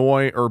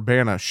Illinois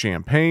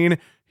Urbana-Champaign.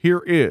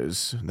 Here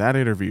is that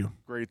interview.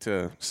 Great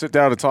to sit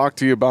down and talk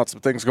to you about some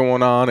things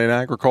going on in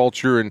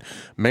agriculture and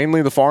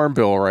mainly the Farm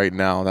Bill right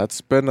now. That's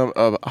been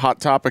a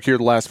hot topic here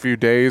the last few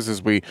days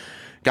as we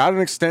got an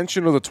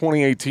extension of the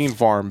 2018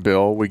 Farm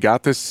Bill. We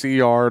got this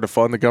CR to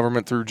fund the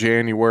government through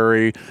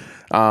January,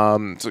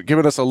 so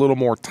giving us a little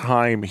more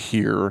time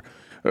here.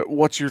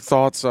 What's your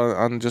thoughts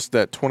on just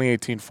that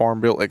 2018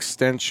 Farm Bill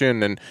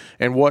extension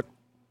and what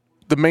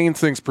the main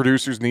things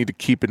producers need to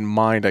keep in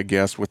mind, I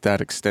guess, with that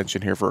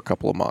extension here for a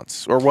couple of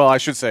months, or well, I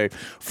should say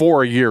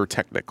for a year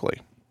technically?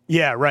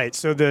 Yeah, right.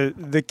 So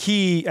the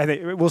key, I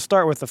think we'll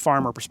start with the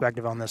farmer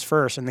perspective on this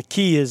first, and the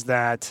key is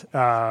that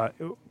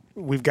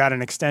we've got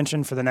an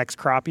extension for the next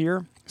crop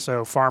year.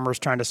 So farmers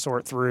trying to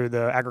sort through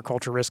the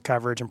agriculture risk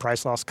coverage and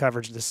price loss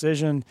coverage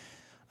decision.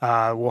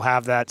 We'll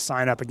have that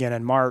sign up again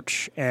in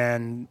March,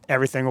 and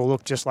everything will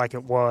look just like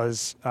it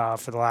was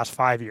for the last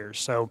 5 years.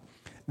 So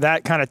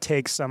that kind of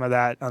takes some of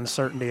that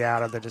uncertainty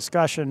out of the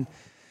discussion.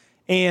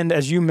 And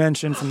as you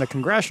mentioned, from the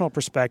congressional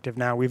perspective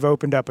now, we've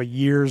opened up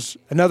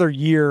another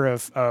year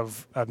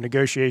of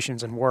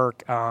negotiations and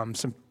work,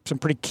 some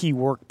pretty key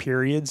work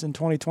periods in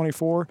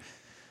 2024.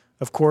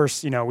 Of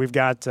course, we've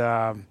got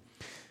a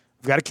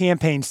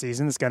campaign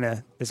season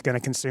that's gonna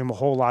consume a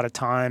whole lot of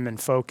time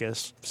and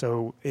focus.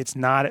 So it's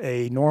not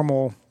a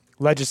normal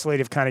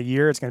legislative kind of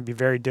year. It's going to be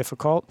very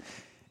difficult.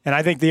 And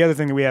I think the other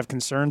thing that we have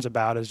concerns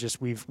about is just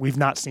we've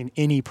not seen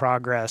any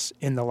progress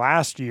in the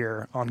last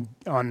year on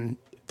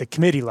the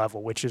committee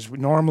level, which is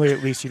normally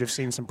at least you'd have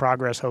seen some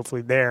progress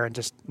hopefully there. And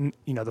just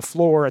the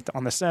floor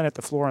on the Senate,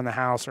 the floor in the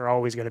House are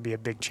always going to be a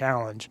big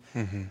challenge.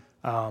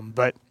 Mm-hmm.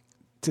 But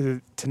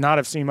to not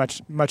have seen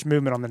much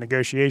movement on the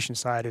negotiation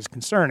side is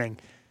concerning.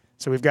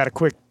 So we've got a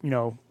quick,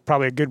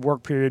 probably a good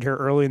work period here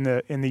early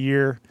in the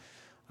year,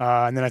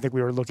 and then I think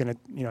we were looking at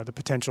the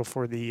potential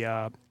for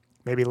the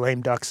maybe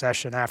lame duck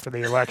session after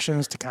the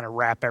elections to kind of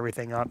wrap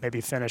everything up,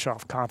 maybe finish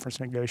off conference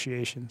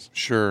negotiations.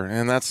 Sure,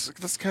 and that's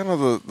kind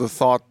of the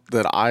thought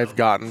that I've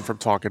gotten from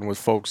talking with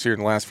folks here in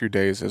the last few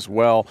days as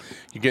well.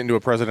 You get into a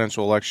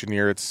presidential election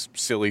year, it's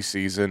silly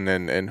season,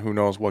 and who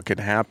knows what can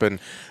happen.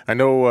 I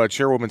know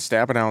Chairwoman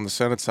Stabenow on the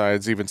Senate side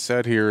has even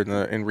said here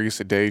in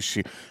recent days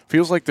she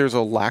feels like there's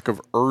a lack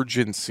of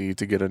urgency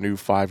to get a new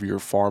 5-year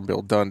farm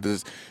bill done.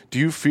 Do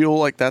you feel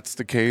like that's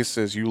the case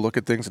as you look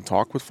at things and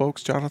talk with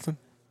folks, Jonathan?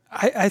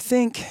 I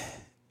think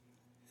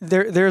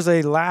there's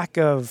a lack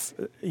of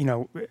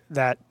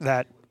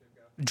that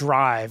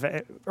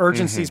drive.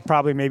 Urgency is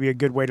probably maybe a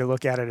good way to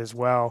look at it as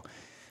well.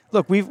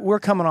 Look, we're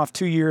coming off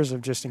 2 years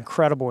of just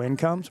incredible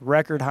incomes,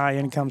 record high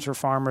incomes for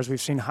farmers. We've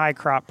seen high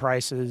crop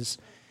prices,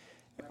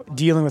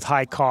 dealing with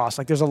high costs.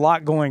 Like, there's a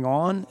lot going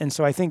on, and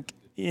so I think,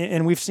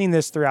 and we've seen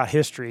this throughout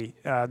history.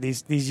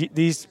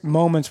 These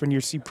moments when you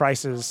see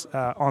prices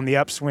on the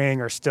upswing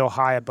or still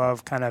high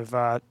above kind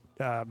of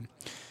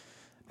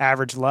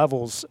average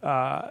levels,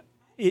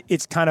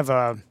 it's kind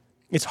of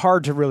it's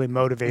hard to really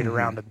motivate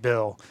around a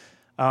bill.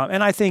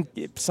 And I think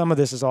some of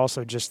this is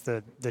also just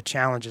the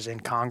challenges in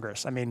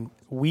Congress. I mean,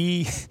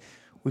 we've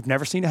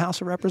never seen a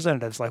House of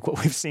Representatives like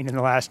what we've seen in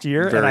the last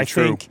year. Very and I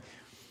true. think,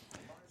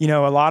 you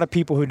know, a lot of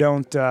people who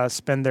don't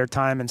spend their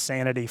time and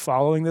sanity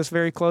following this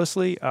very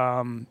closely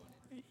kind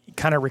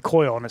of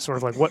recoil. And it's sort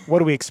of like, what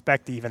do we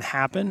expect to even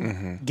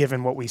happen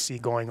given what we see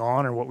going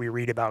on or what we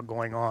read about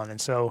going on? And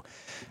so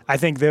I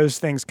think those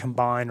things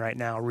combined right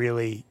now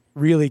really,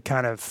 really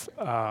kind of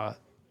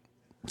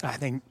I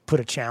think put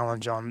a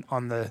challenge on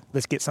the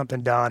let's get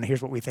something done.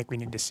 Here's what we think we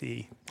need to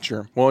see.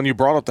 Sure. Well, and you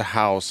brought up the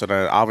House, and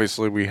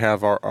obviously we have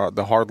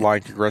the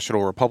hardline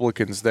congressional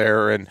Republicans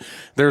there, and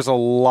there's a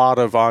lot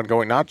of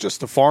ongoing, not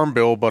just the farm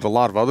bill, but a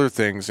lot of other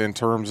things in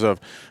terms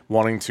of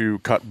wanting to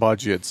cut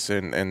budgets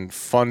and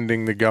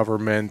funding the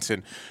government,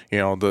 and you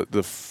know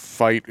the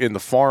fight in the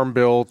farm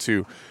bill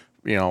to.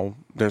 You know,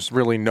 there's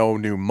really no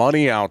new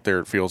money out there,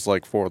 it feels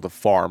like, for the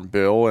farm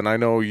bill. And I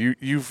know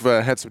you've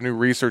had some new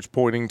research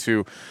pointing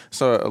to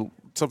some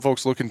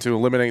folks looking to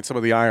eliminate some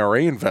of the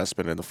IRA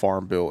investment in the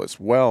farm bill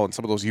as well, and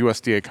some of those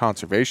USDA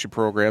conservation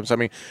programs. I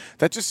mean,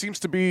 that just seems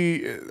to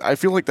be, I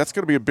feel like that's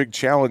going to be a big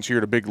challenge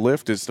here, a big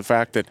lift, is the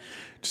fact that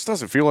it just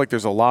doesn't feel like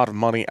there's a lot of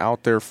money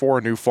out there for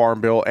a new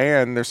farm bill,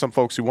 and there's some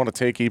folks who want to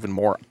take even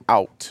more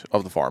out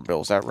of the farm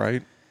bill. Is that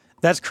right?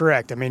 That's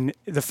correct. I mean,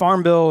 the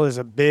Farm Bill is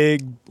a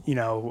big, you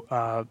know,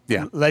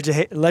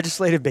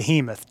 legislative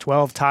behemoth,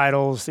 12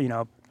 titles, you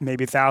know,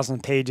 maybe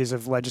 1,000 pages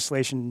of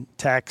legislation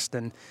text,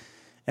 and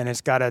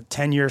it's got a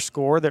 10-year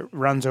score that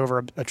runs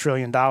over $1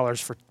 trillion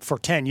for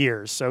 10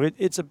 years. So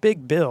it's a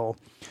big bill.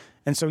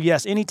 And so,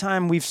 yes,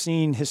 anytime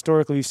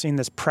historically we've seen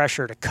this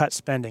pressure to cut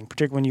spending,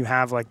 particularly when you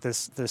have like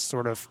this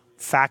sort of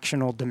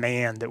factional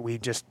demand that we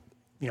just,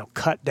 you know,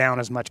 cut down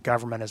as much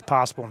government as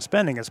possible and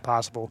spending as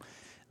possible,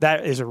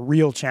 that is a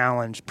real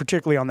challenge,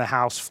 particularly on the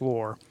House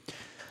floor.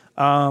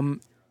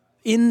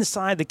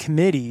 Inside the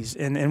committees,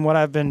 and what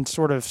I've been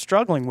sort of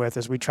struggling with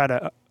as we try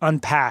to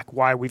unpack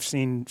why we've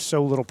seen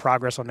so little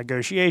progress on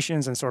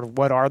negotiations and sort of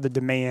what are the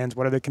demands,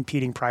 what are the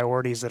competing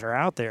priorities that are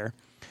out there,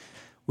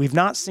 we've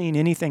not seen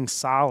anything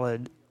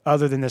solid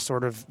other than this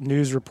sort of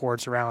news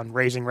reports around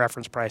raising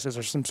reference prices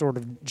or some sort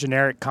of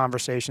generic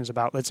conversations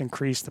about let's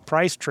increase the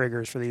price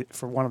triggers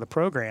for one of the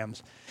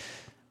programs.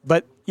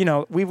 But, you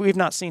know, we've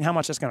not seen how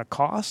much it's going to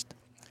cost.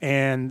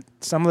 And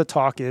some of the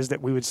talk is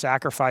that we would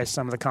sacrifice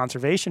some of the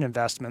conservation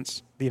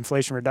investments the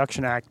Inflation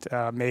Reduction Act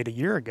made a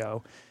year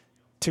ago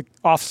to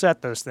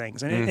offset those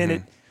things. And, and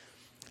it,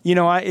 you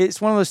know, it's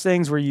one of those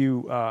things where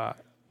you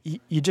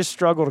just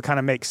struggle to kind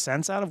of make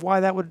sense out of why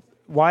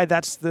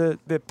that's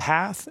the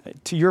path.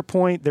 To your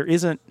point, there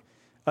isn't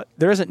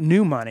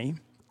new money.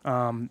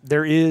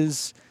 There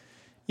is,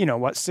 you know,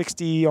 almost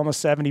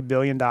 $70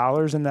 billion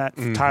in that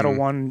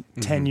Title I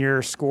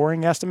 10-year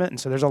scoring estimate. And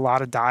so there's a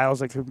lot of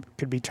dials that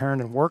could be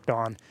turned and worked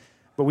on.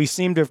 But we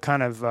seem to have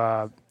kind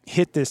of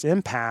hit this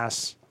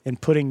impasse in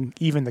putting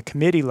even the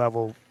committee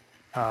level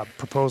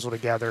proposal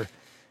together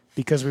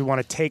because we want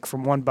to take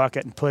from one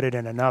bucket and put it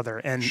in another.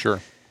 And,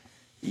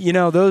 you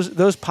know,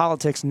 those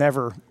politics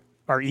never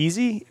are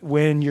easy.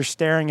 When you're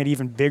staring at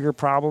even bigger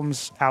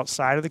problems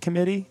outside of the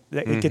committee,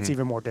 it gets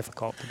even more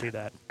difficult to do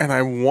that. And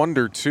I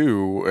wonder,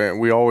 too,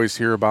 we always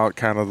hear about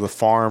kind of the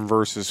farm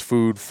versus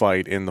food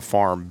fight in the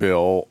farm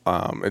bill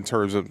in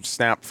terms of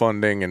SNAP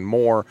funding and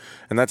more,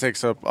 and that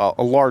takes up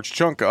a large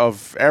chunk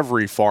of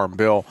every farm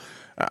bill.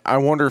 I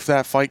wonder if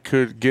that fight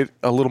could get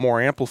a little more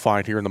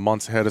amplified here in the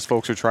months ahead as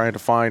folks are trying to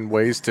find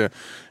ways to,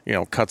 you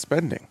know, cut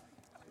spending.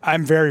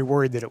 I'm very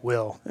worried that it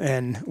will.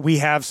 And we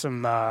have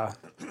some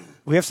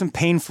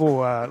painful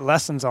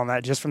lessons on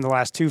that just from the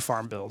last two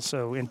farm bills.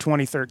 So in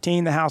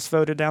 2013, the House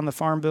voted down the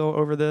farm bill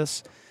over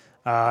this.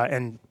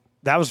 And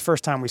that was the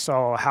first time we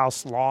saw a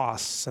House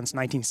loss since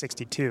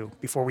 1962,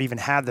 before we even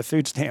had the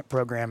food stamp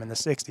program in the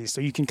 60s.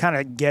 So you can kind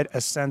of get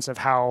a sense of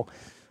how,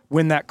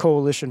 when that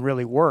coalition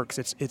really works,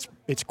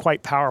 it's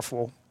quite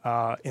powerful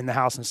in the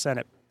House and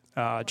Senate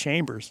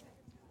chambers.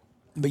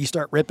 But you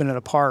start ripping it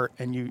apart,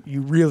 and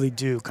you really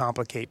do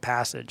complicate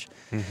passage.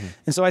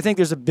 And so I think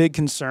there's a big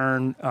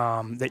concern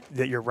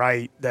that you're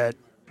right, that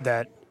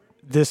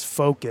this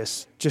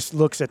focus just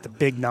looks at the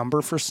big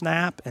number for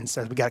SNAP and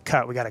says, we got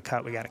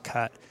to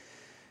cut.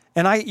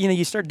 And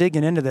you start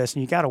digging into this,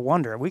 and you got to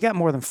wonder, we got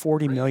more than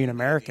 40 million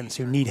Americans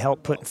who need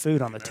help putting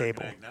food on the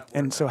table.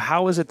 And so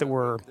how is it that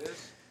we're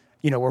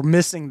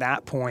missing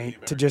that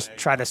point to just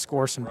try to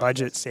score some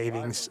budget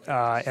savings?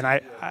 And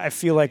I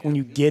feel like when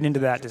you get into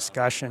that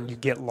discussion, you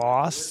get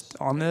lost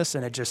on this,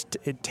 and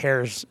it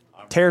tears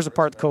tears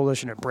apart the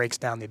coalition. It breaks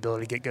down the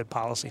ability to get good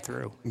policy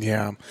through.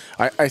 Yeah.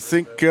 I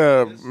think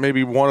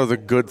maybe one of the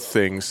good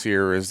things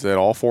here is that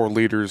all four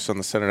leaders on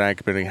the Senate Ag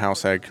Committee,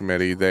 House Ag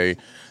Committee, they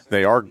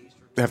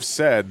have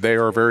said they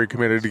are very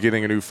committed to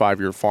getting a new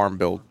 5-year farm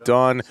bill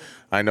done.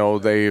 I know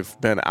they've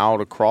been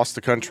out across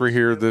the country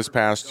here this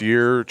past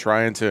year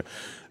trying to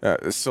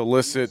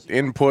solicit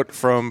input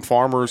from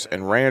farmers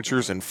and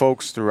ranchers and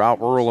folks throughout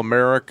rural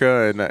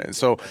America. And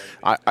so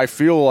I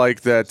feel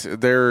like that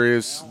there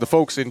is the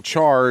folks in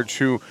charge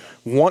who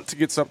want to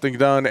get something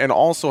done and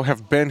also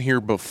have been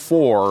here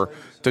before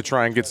to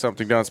try and get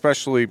something done,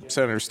 especially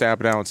Senator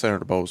Stabenow and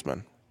Senator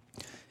Bozeman.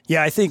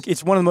 Yeah, I think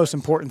it's one of the most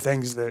important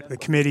things that the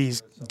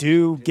committees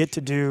get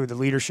to do, the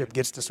leadership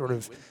gets to sort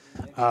of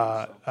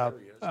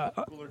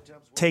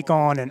take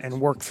on and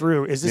work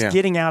through, is just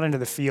getting out into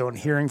the field and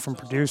hearing from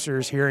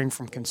producers, hearing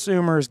from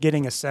consumers,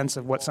 getting a sense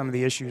of what some of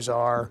the issues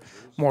are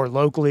more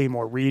locally,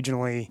 more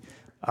regionally.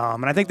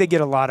 And I think they get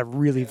a lot of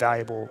really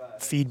valuable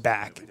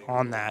feedback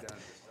on that.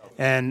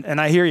 And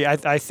I hear you.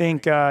 I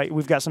think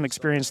we've got some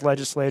experienced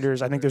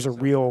legislators. I think there's a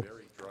real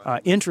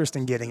interest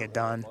in getting it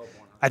done.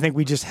 I think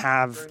we just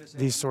have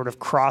these sort of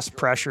cross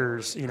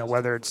pressures,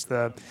 whether it's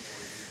the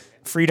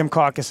Freedom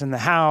Caucus in the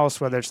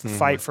House, whether it's the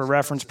fight for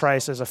reference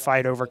prices, a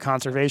fight over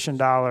conservation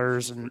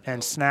dollars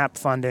and SNAP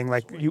funding.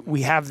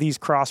 We have these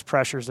cross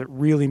pressures that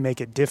really make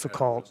it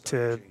difficult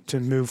to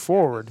move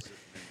forward.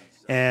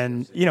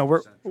 And,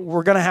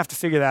 we're going to have to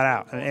figure that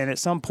out. And at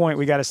some point,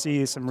 we got to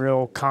see some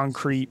real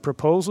concrete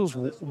proposals.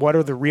 What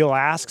are the real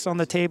asks on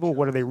the table?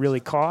 What do they really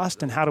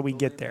cost? And how do we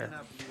get there?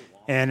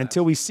 And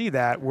until we see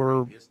that,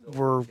 we're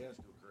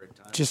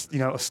just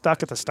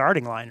stuck at the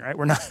starting line, right?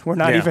 We're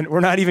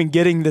not even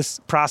getting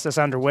this process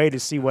underway to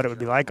see what it would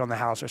be like on the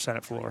House or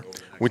Senate floor.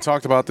 We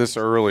talked about this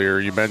earlier.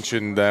 You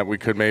mentioned that we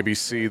could maybe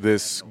see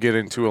this get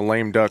into a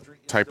lame duck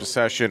type of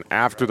session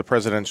after the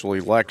presidential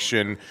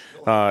election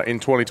in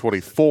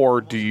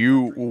 2024. Do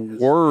you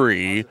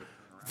worry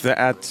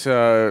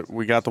that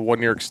we got the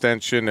 1-year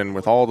extension, and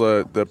with all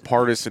the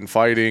partisan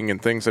fighting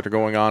and things that are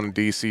going on in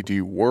D.C., do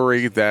you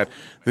worry that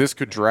this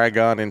could drag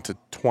on into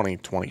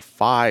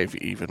 2025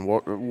 even?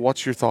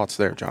 What's your thoughts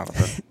there,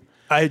 Jonathan?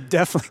 I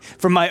definitely,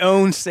 for my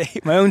own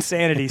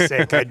sanity's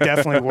sake, I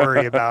definitely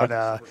worry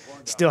about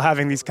still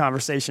having these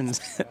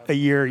conversations a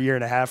year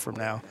and a half from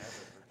now.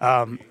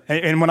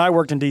 And when I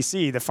worked in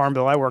D.C., the farm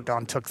bill I worked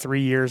on took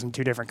 3 years and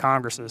 2 different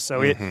Congresses.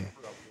 So it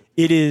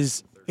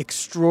is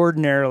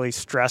extraordinarily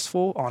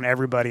stressful on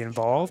everybody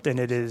involved, and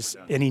it is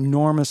an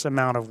enormous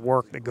amount of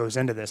work that goes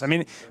into this. I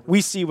mean,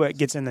 we see what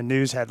gets in the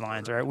news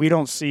headlines, right? We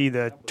don't see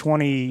the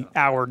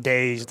 20-hour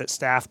days that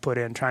staff put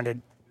in trying to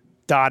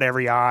dot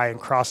every I and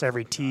cross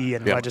every T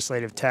in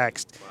legislative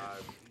text.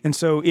 And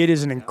so it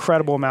is an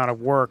incredible amount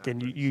of work,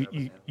 and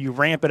you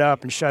ramp it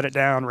up and shut it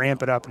down,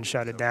 ramp it up and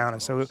shut it down.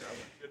 And so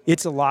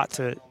it's a lot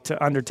to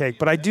undertake.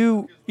 But I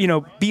do,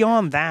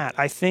 beyond that,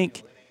 I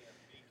think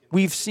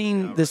we've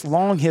seen this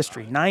long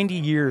history, 90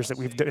 years that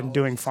we've been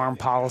doing farm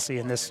policy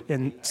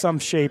in some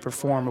shape or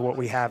form of what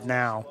we have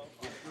now.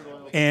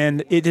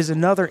 And it is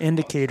another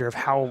indicator of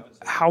how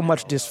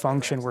much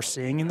dysfunction we're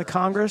seeing in the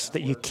Congress,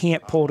 that you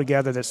can't pull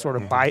together that sort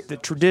of the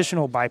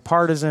traditional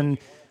bipartisan,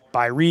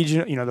 by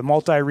region, the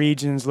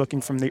multi-regions, looking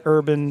from the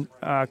urban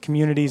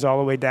communities all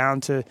the way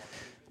down to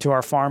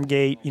our farm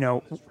gate.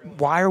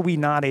 Why are we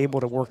not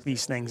able to work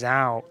these things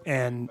out?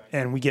 And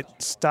we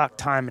get stuck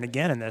time and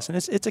again in this. And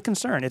it's a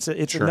concern. It's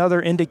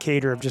another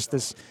indicator of just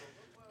this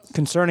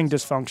concerning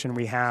dysfunction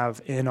we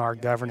have in our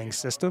governing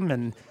system.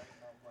 And,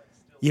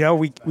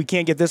 we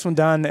can't get this one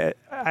done.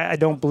 I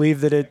don't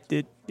believe that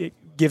it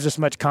gives us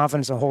much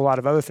confidence in a whole lot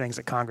of other things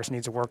that Congress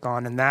needs to work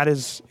on. And that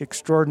is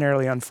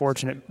extraordinarily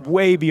unfortunate,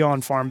 way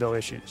beyond farm bill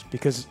issues,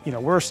 because,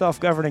 we're a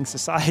self-governing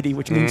society,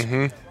 which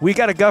means we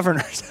got to govern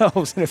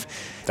ourselves. And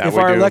if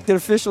our elected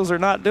officials are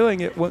not doing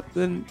it,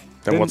 then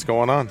what's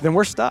going on? Then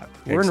we're stuck.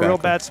 We're in a real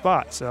bad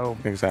spot. So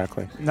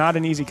not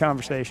an easy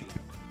conversation.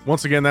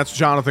 Once again, that's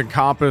Jonathan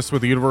Coppess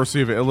with the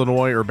University of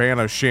Illinois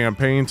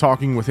Urbana-Champaign,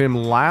 talking with him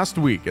last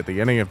week at the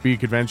NAFB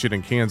Convention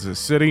in Kansas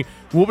City.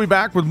 We'll be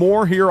back with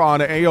more here on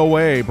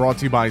AOA, brought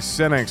to you by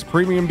Cenex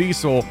Premium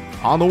Diesel,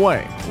 on the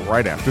way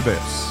right after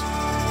this.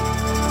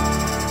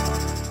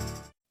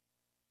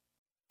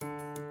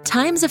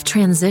 Times of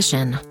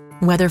transition,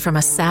 whether from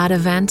a sad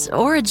event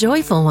or a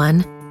joyful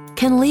one,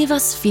 can leave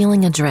us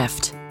feeling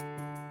adrift.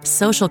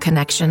 Social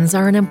connections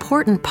are an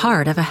important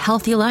part of a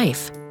healthy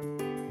life.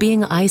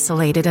 Being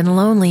isolated and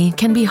lonely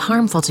can be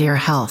harmful to your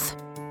health.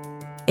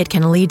 It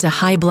can lead to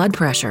high blood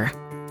pressure,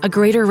 a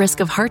greater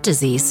risk of heart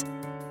disease,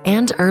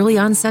 and early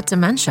onset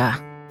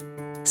dementia.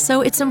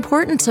 So it's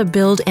important to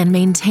build and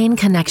maintain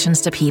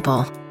connections to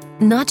people,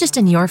 not just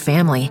in your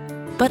family,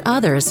 but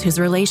others whose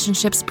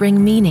relationships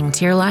bring meaning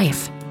to your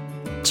life.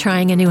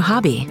 Trying a new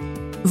hobby,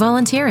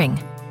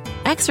 volunteering,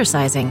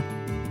 exercising,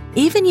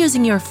 even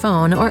using your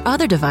phone or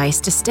other device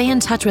to stay in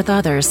touch with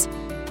others.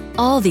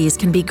 All these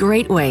can be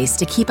great ways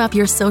to keep up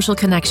your social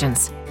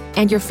connections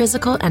and your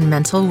physical and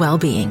mental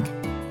well-being.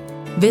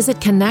 Visit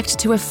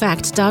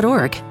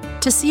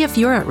connecttoeffect.org to see if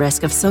you're at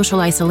risk of social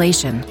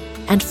isolation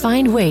and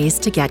find ways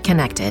to get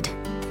connected.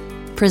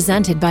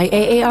 Presented by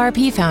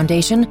AARP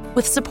Foundation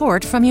with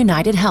support from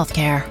United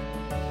Healthcare.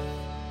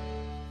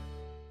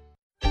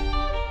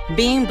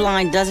 Being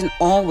blind doesn't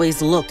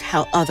always look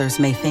how others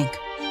may think.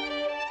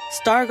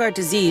 Stargardt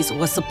disease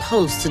was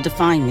supposed to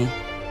define me.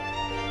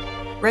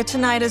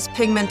 Retinitis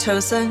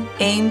pigmentosa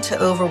aimed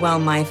to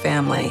overwhelm my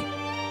family.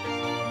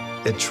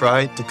 It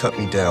tried to cut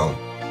me down.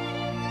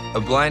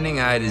 A blinding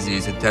eye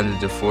disease attempted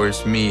to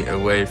force me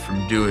away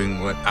from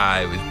doing what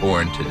I was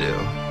born to do.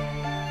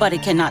 But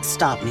it cannot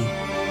stop me.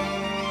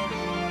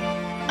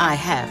 I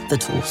have the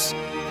tools.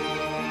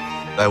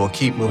 I will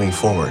keep moving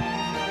forward.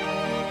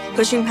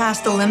 Pushing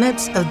past the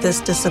limits of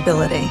this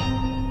disability.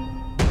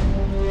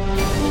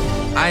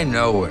 I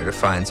know where to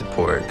find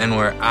support and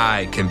where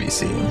I can be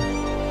seen.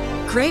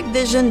 Great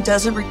vision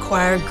doesn't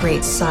require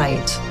great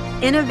sight.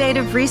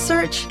 Innovative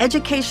research,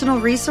 educational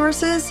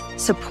resources,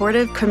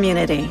 supportive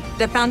community.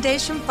 The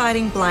Foundation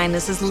Fighting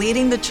Blindness is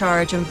leading the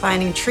charge in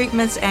finding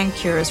treatments and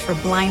cures for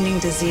blinding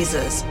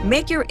diseases.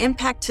 Make your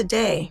impact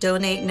today.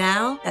 Donate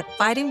now at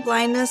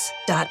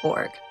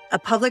fightingblindness.org. A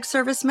public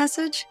service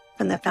message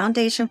from the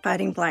Foundation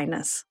Fighting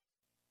Blindness.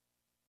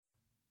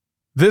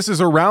 This is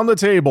Around the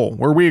Table,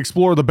 where we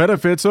explore the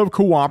benefits of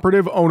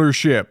cooperative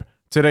ownership.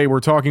 Today, we're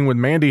talking with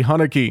Mandy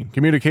Huneke,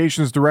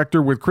 Communications Director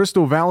with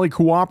Crystal Valley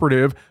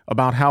Cooperative,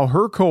 about how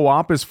her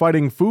co-op is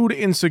fighting food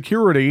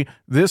insecurity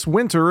this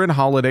winter and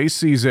holiday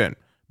season.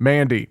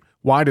 Mandy,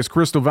 why does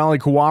Crystal Valley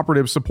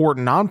Cooperative support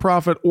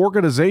nonprofit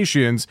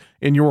organizations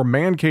in your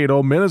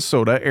Mankato,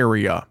 Minnesota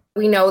area?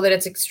 We know that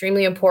it's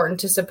extremely important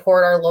to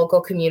support our local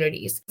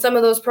communities. Some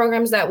of those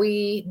programs that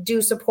we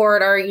do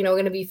support are,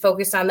 going to be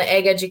focused on the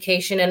ag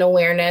education and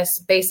awareness,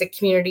 basic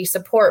community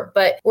support.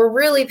 But we're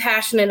really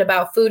passionate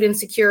about food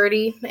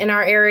insecurity in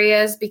our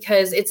areas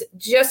because it's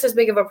just as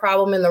big of a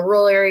problem in the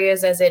rural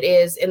areas as it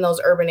is in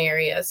those urban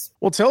areas.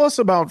 Well, tell us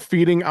about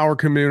Feeding Our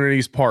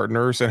Communities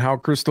Partners and how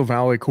Crystal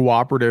Valley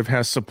Cooperative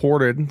has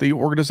supported the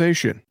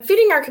organization.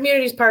 Feeding Our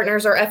Communities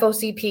Partners, or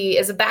FOCP,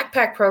 is a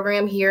backpack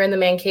program here in the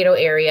Mankato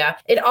area.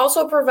 It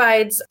also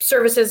provides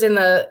services in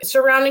the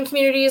surrounding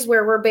communities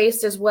where we're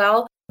based as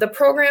well. The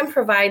program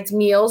provides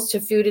meals to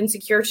food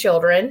insecure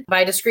children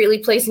by discreetly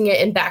placing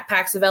it in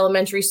backpacks of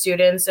elementary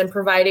students and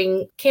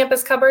providing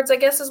campus cupboards, I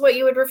guess is what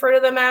you would refer to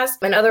them as,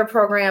 and other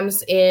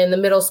programs in the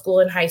middle school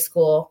and high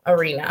school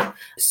arena.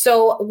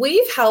 So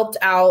we've helped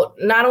out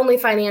not only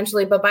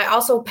financially, but by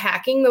also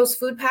packing those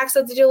food packs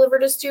that they deliver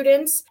to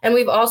students. And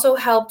we've also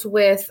helped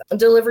with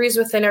deliveries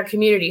within our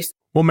communities.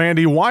 Well,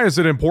 Mandy, why is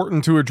it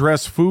important to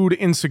address food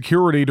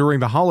insecurity during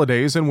the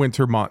holidays and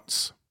winter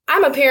months?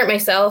 I'm a parent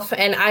myself,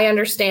 and I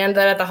understand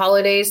that at the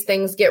holidays,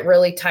 things get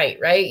really tight,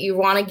 right? You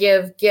want to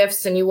give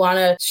gifts and you want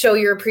to show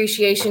your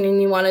appreciation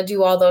and you want to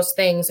do all those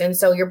things. And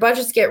so your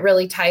budgets get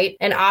really tight.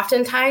 And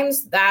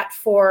oftentimes that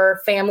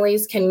for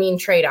families can mean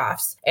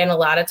trade-offs. And a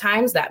lot of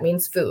times that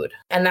means food.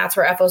 And that's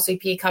where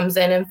FOCP comes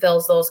in and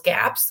fills those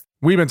gaps.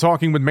 We've been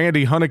talking with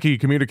Mandy Huneke,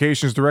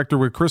 Communications Director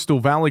with Crystal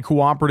Valley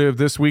Cooperative,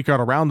 this week on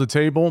Around the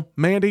Table.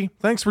 Mandy,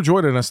 thanks for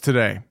joining us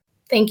today.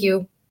 Thank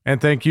you. And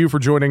thank you for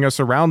joining us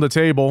around the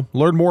table.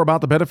 Learn more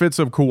about the benefits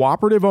of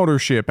cooperative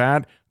ownership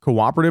at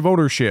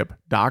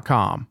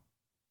cooperativeownership.com.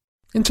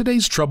 In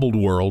today's troubled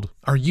world,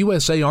 our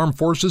USA Armed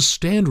Forces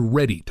stand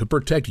ready to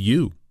protect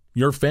you,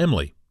 your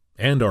family,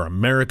 and our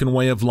American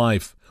way of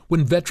life.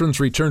 When veterans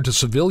return to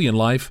civilian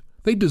life,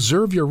 they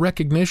deserve your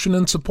recognition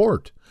and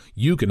support.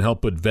 You can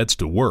help put vets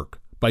to work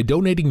by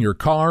donating your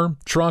car,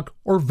 truck,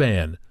 or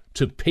van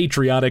to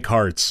Patriotic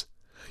Hearts.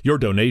 Your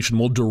donation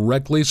will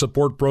directly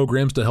support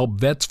programs to help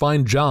vets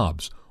find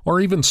jobs or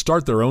even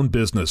start their own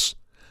business.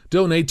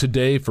 Donate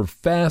today for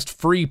fast,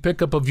 free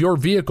pickup of your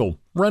vehicle,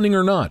 running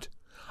or not.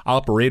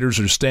 Operators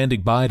are standing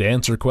by to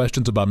answer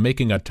questions about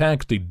making a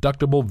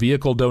tax-deductible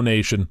vehicle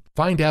donation.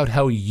 Find out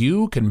how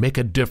you can make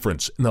a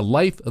difference in the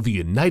life of a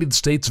United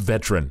States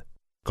veteran.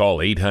 Call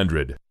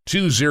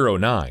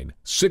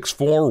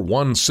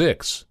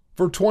 800-209-6416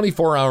 for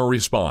 24-hour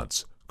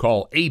response.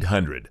 Call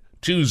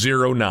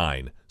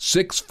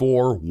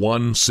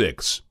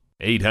 800-209-6416.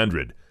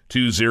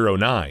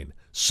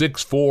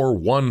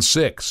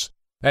 800-209-6416.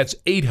 That's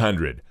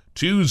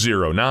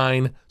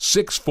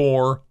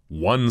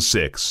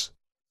 800-209-6416.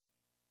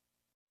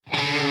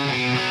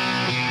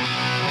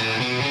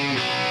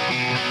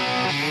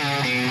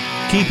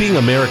 Keeping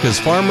America's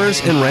farmers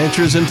and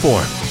ranchers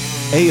informed.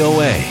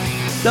 AOA.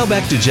 Now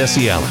back to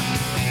Jesse Allen.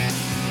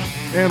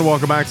 And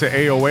welcome back to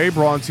AOA,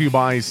 brought to you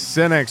by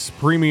Cenex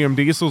Premium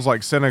Diesels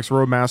like Cenex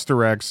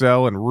Roadmaster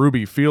XL and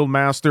Ruby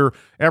Fieldmaster.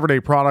 Everyday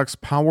products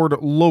powered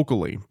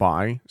locally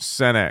by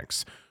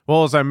Cenex.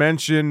 Well, as I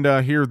mentioned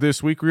here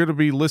this week, we're going to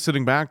be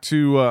listening back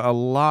to a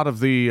lot of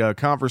the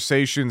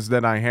conversations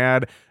that I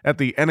had at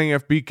the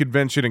NAFB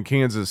Convention in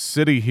Kansas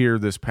City here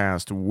this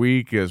past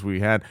week, as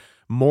we had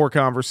more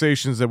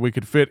conversations that we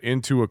could fit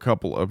into a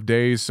couple of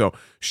days. So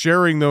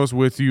sharing those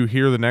with you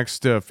here the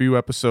next few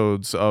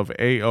episodes of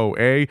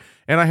AOA.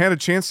 And I had a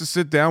chance to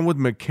sit down with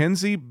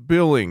Makenzie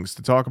Billings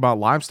to talk about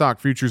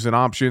livestock futures and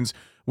options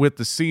with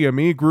the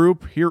CME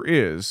Group. Here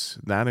is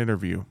that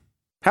interview.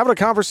 Having a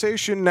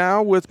conversation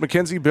now with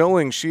Makenzie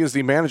Billings. She is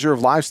the manager of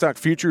livestock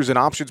futures and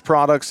options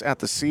products at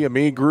the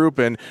CME Group.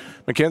 And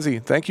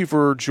Makenzie, thank you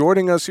for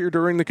joining us here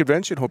during the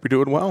convention. Hope you're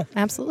doing well.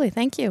 Absolutely.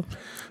 Thank you.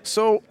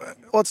 So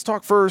let's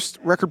talk first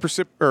record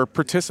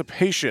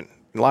participation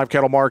in live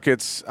cattle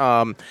markets.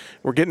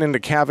 We're getting into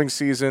calving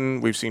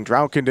season. We've seen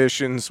drought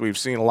conditions. We've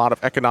seen a lot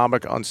of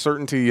economic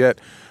uncertainty,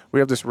 yet we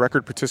have this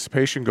record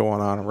participation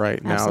going on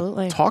right now.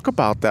 Absolutely. Talk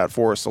about that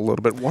for us a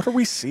little bit. What are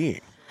we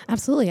seeing?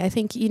 Absolutely. I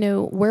think,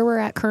 where we're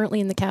at currently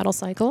in the cattle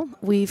cycle,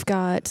 we've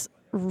got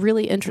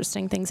really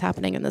interesting things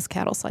happening in this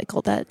cattle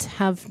cycle that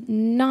have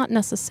not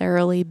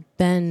necessarily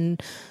been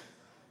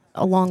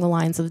along the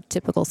lines of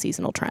typical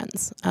seasonal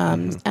trends.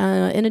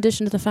 In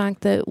addition to the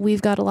fact that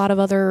we've got a lot of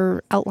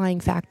other outlying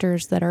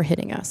factors that are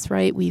hitting us,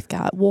 right? We've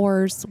got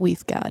wars,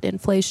 we've got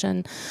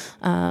inflation,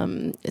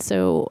 and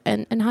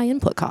high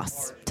input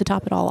costs to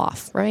top it all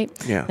off, right?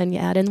 Yeah. Then you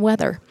add in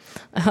weather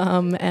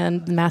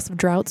and massive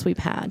droughts we've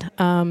had.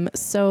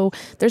 So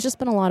there's just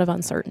been a lot of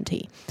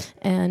uncertainty.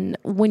 And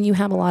when you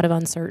have a lot of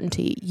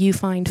uncertainty, you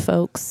find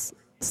folks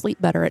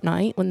sleep better at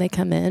night when they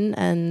come in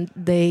and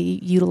they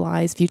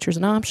utilize futures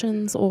and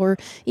options or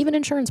even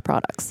insurance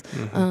products,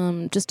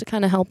 just to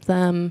kind of help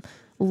them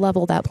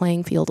level that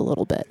playing field a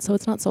little bit so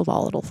it's not so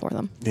volatile for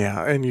them.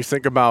 Yeah, and you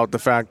think about the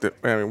fact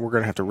that we're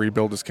going to have to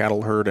rebuild this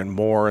cattle herd and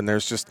more, and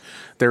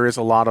there is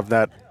a lot of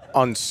that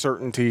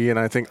uncertainty and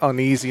I think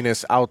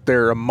uneasiness out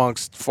there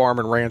amongst farm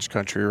and ranch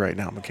country right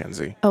now,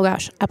 Makenzie. Oh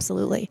gosh,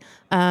 absolutely.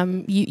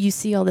 You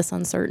see all this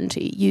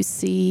uncertainty. You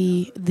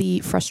see the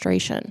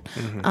frustration,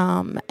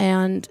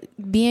 and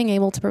being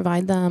able to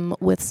provide them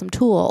with some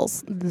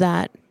tools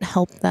that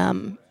help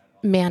them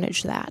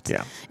manage that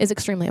is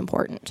extremely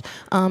important.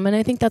 And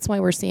I think that's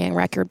why we're seeing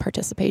record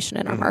participation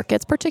in our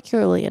markets,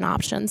 particularly in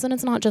options. And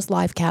it's not just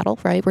live cattle,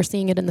 right? We're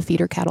seeing it in the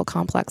feeder cattle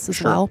complex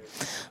as well.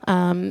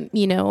 And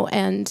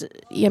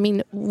I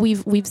mean,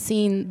 we've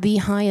seen the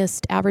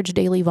highest average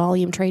daily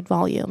trade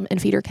volume in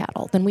feeder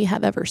cattle than we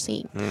have ever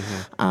seen,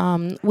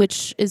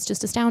 which is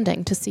just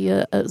astounding to see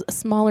a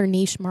smaller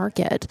niche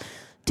market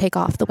take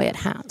off the way it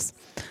has.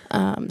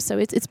 So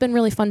it's been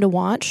really fun to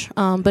watch,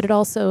 but it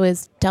also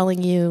is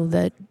telling you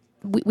that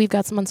we've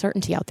got some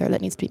uncertainty out there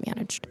that needs to be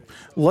managed.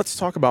 Let's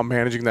talk about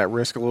managing that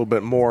risk a little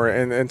bit more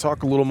and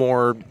talk a little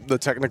more the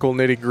technical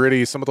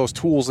nitty-gritty, some of those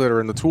tools that are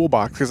in the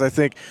toolbox, because I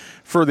think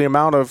for the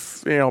amount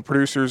of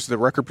producers, the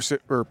record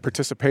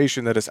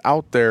participation that is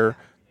out there,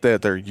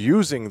 that they're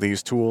using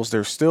these tools,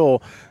 there's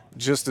still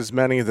just as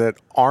many that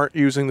aren't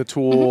using the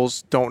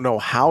tools, don't know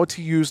how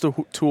to use the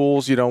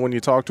tools. When you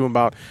talk to them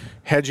about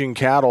hedging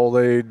cattle,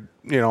 they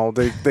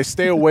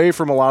stay away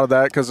from a lot of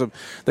that because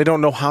they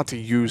don't know how to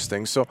use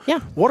things. So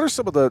what are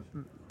some of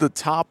the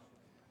top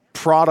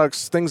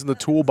products, things in the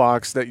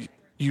toolbox that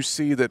you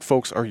see that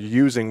folks are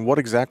using? What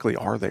exactly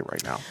are they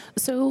right now?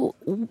 So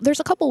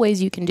there's a couple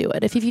ways you can do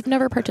it. If you've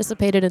never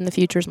participated in the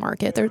futures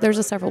market,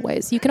 there's several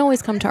ways. You can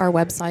always come to our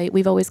website.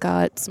 We've always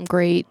got some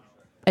great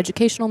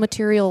educational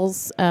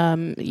materials.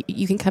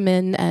 You can come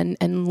in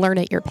and learn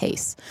at your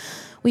pace.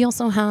 We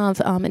also have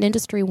an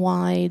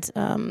industry-wide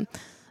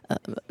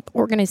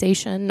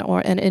organization or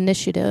an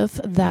initiative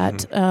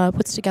that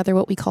puts together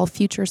what we call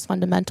Futures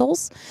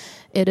Fundamentals.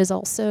 It is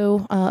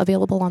also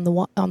available on the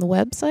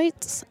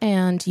websites,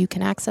 and you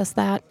can access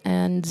that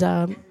and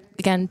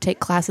again take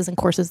classes and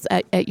courses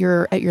at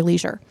your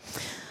leisure.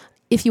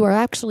 If you are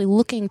actually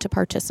looking to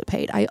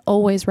participate, I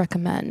always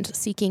recommend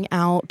seeking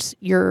out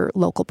your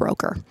local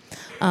broker.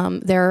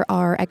 There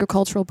are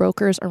agricultural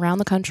brokers around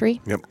the country,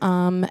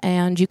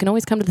 and you can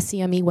always come to the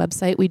CME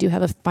website. We do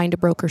have a Find a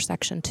Broker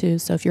section too,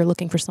 so if you're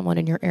looking for someone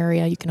in your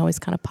area, you can always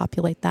kind of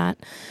populate that.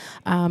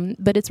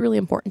 But it's really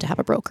important to have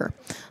a broker.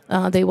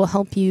 They will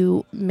help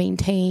you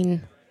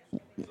maintain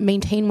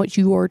what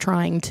you are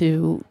trying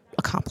to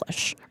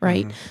accomplish,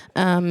 right?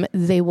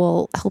 They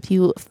will help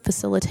you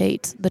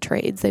facilitate the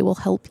trades. They will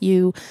help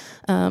you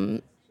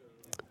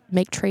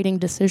make trading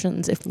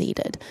decisions if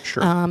needed.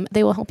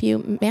 They will help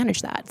you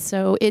manage that.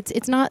 So it's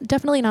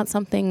definitely not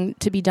something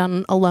to be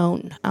done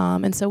alone.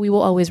 And so we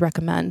will always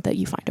recommend that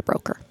you find a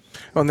broker.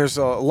 And there's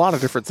a lot of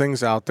different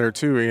things out there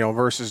too,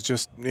 versus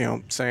just,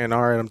 saying,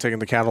 all right, I'm taking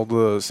the cattle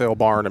to the sale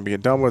barn and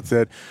being done with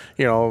it.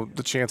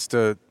 The chance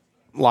to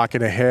lock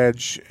in a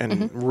hedge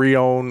and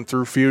re-own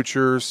through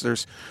futures.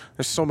 There's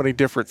so many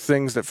different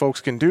things that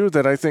folks can do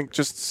that I think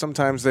just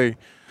sometimes they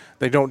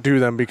don't do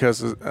them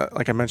because,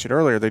 like I mentioned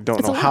earlier, they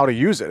don't know how to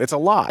use it. It's a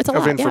lot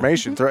of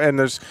information. And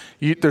there's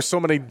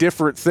so many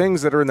different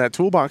things that are in that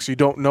toolbox you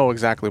don't know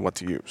exactly what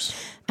to use.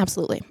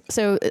 Absolutely.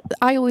 So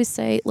I always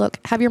say, look,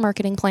 have your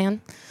marketing plan.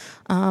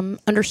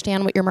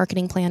 Understand what your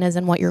marketing plan is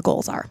and what your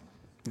goals are.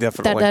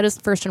 Definitely. That is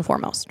first and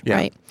foremost,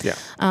 right? Yeah.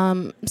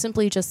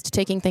 Simply just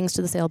taking things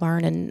to the sale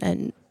barn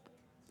and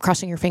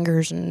crossing your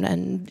fingers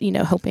and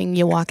hoping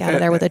you walk out of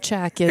there with a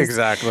check is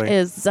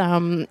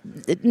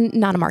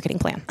not a marketing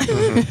plan.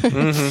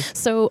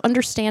 So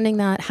understanding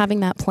that, having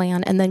that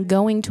plan, and then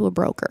going to a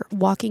broker,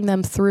 walking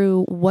them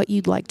through what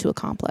you'd like to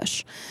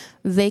accomplish.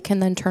 They can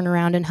then turn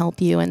around and help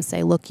you and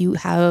say, look, you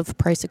have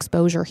price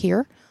exposure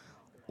here.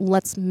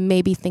 let's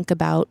maybe think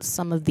about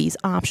some of these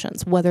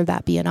options, whether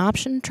that be an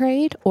option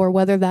trade or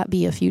whether that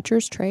be a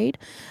futures trade.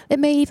 It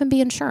may even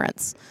be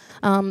insurance.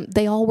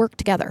 They all work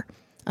together.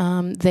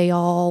 They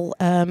all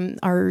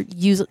are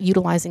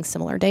utilizing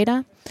similar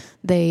data.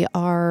 They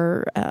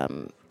are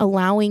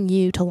allowing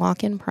you to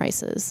lock in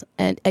prices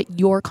at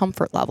your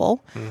comfort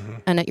level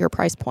and at your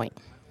price point.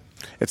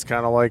 It's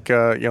kind of like,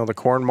 the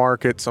corn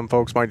market. Some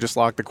folks might just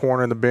lock the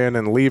corn in the bin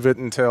and leave it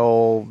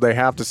until they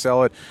have to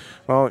sell it.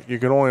 Well, you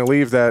can only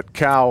leave that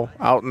cow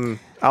out in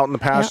the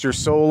pasture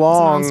so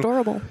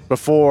long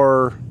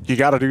before you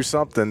got to do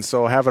something.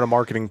 So having a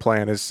marketing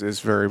plan is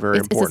very, very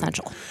important. It's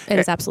essential. It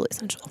is absolutely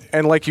essential.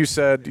 And like you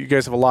said, you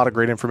guys have a lot of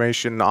great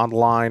information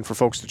online for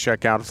folks to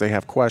check out if they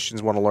have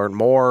questions, want to learn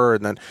more,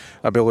 and then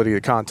ability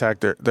to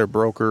contact their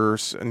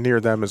brokers near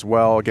them as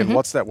well. Again,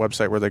 what's that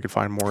website where they could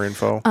find more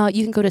info?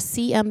 You can go to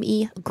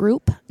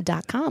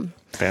cmegroup.com.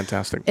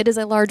 Fantastic. It is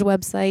a large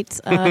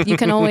website. You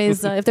can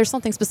always, if there's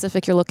something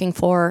specific you're looking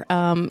for,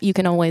 you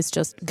can always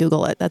just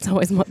Google it. That's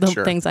always one of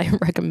the things I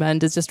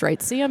recommend is just write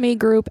CME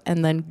Group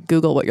and then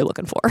Google what you're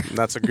looking for.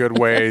 That's a good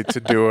way to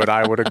do it.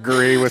 I would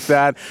agree with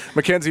that.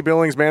 Makenzie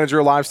Billings, Manager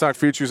of Livestock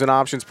Futures and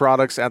Options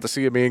Products at the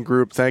CME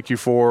Group. Thank you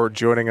for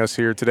joining us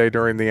here today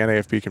during the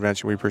NAFB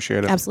Convention. We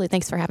appreciate it. Absolutely.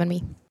 Thanks for having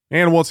me.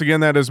 And once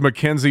again, that is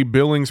Makenzie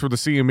Billings for the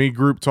CME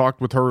Group.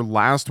 Talked with her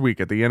last week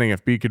at the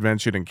NAFB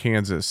Convention in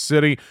Kansas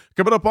City.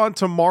 Coming up on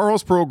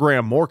tomorrow's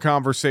program, more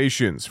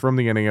conversations from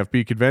the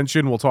NAFB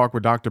Convention. We'll talk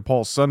with Dr.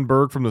 Paul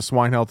Sundberg from the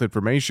Swine Health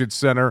Information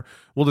Center.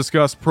 We'll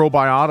discuss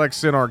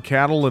probiotics in our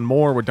cattle and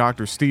more with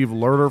Dr. Steve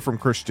Lerner from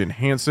Christian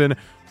Hansen.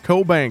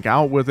 CoBank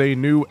out with a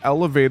new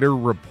elevator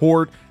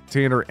report.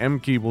 Tanner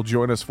Emke will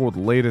join us for the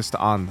latest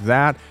on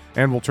that,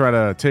 and we'll try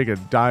to take a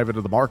dive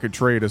into the market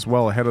trade as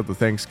well ahead of the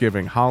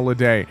Thanksgiving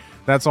holiday.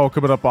 That's all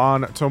coming up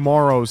on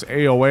tomorrow's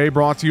AOA,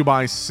 brought to you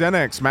by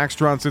Cenex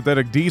Maxtron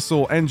Synthetic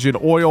Diesel Engine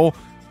Oil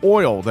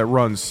that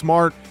runs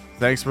smart.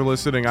 Thanks for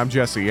listening. I'm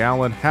Jesse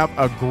Allen. Have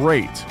a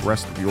great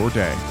rest of your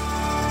day.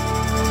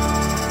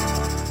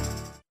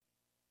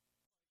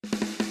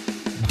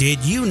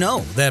 Did you know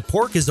that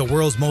pork is the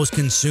world's most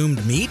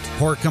consumed meat?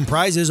 Pork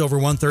comprises over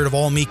 1/3 of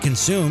all meat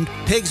consumed.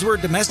 Pigs were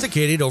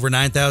domesticated over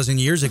 9,000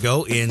 years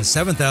ago in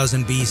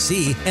 7000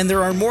 BC, and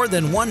there are more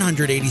than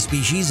 180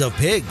 species of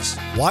pigs.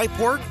 Why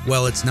pork?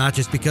 Well, it's not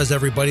just because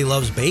everybody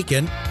loves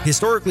bacon.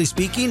 Historically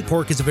speaking,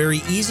 pork is a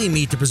very easy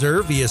meat to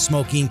preserve via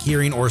smoking,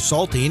 curing, or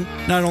salting.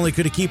 Not only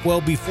could it keep well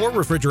before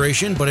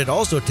refrigeration, but it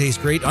also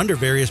tastes great under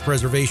various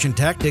preservation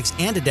tactics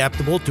and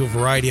adaptable to a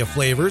variety of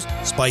flavors,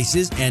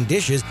 spices, and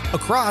dishes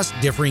across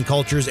different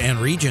cultures and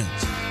regions.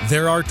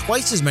 There are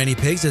twice as many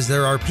pigs as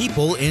there are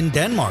people in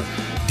Denmark.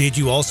 Did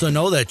you also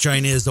know that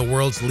China is the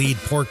world's lead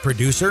pork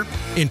producer?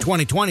 In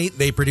 2020,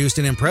 they produced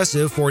an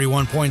impressive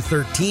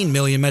 41.13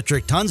 million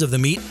metric tons of the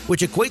meat, which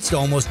equates to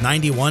almost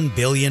 91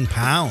 billion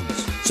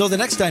pounds. So the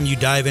next time you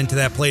dive into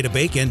that plate of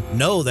bacon,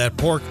 know that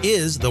pork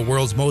is the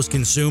world's most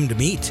consumed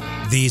meat.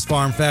 These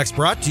farm facts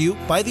brought to you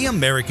by the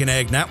American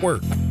Ag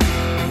Network.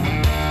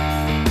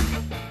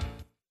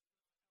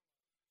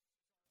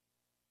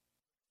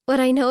 What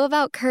I know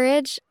about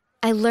courage,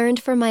 I learned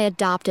from my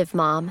adoptive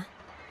mom.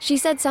 She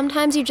said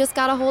sometimes you just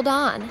gotta hold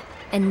on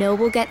and know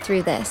we'll get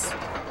through this.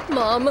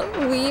 Mom,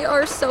 we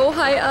are so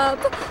high up.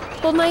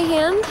 Hold my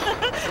hand.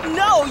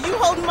 No, you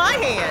hold my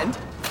hand.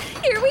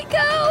 Here we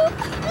go.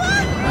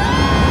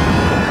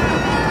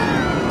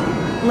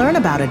 Learn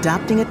about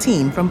adopting a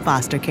teen from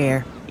foster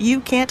care.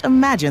 You can't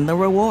imagine the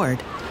reward.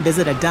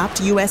 Visit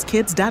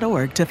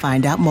adoptuskids.org to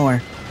find out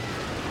more.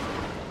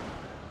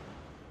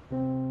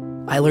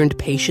 I learned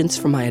patience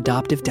from my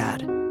adoptive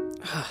dad.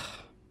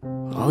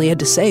 All he had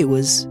to say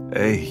was,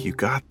 "Hey, you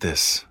got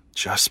this.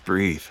 Just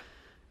breathe."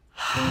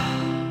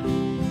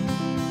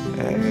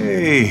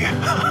 Hey,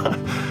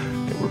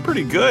 we're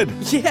pretty good.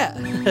 Yeah.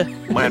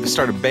 Might have to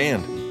start a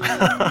band.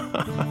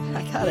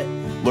 I got it.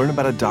 Learn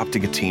about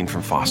adopting a teen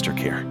from foster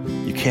care.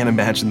 You can't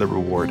imagine the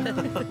reward.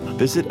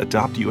 Visit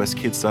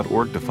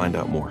adoptuskids.org to find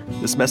out more.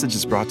 This message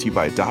is brought to you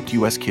by Adopt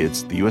US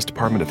Kids, the U.S.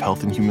 Department of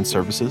Health and Human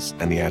Services,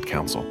 and the Ad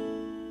Council.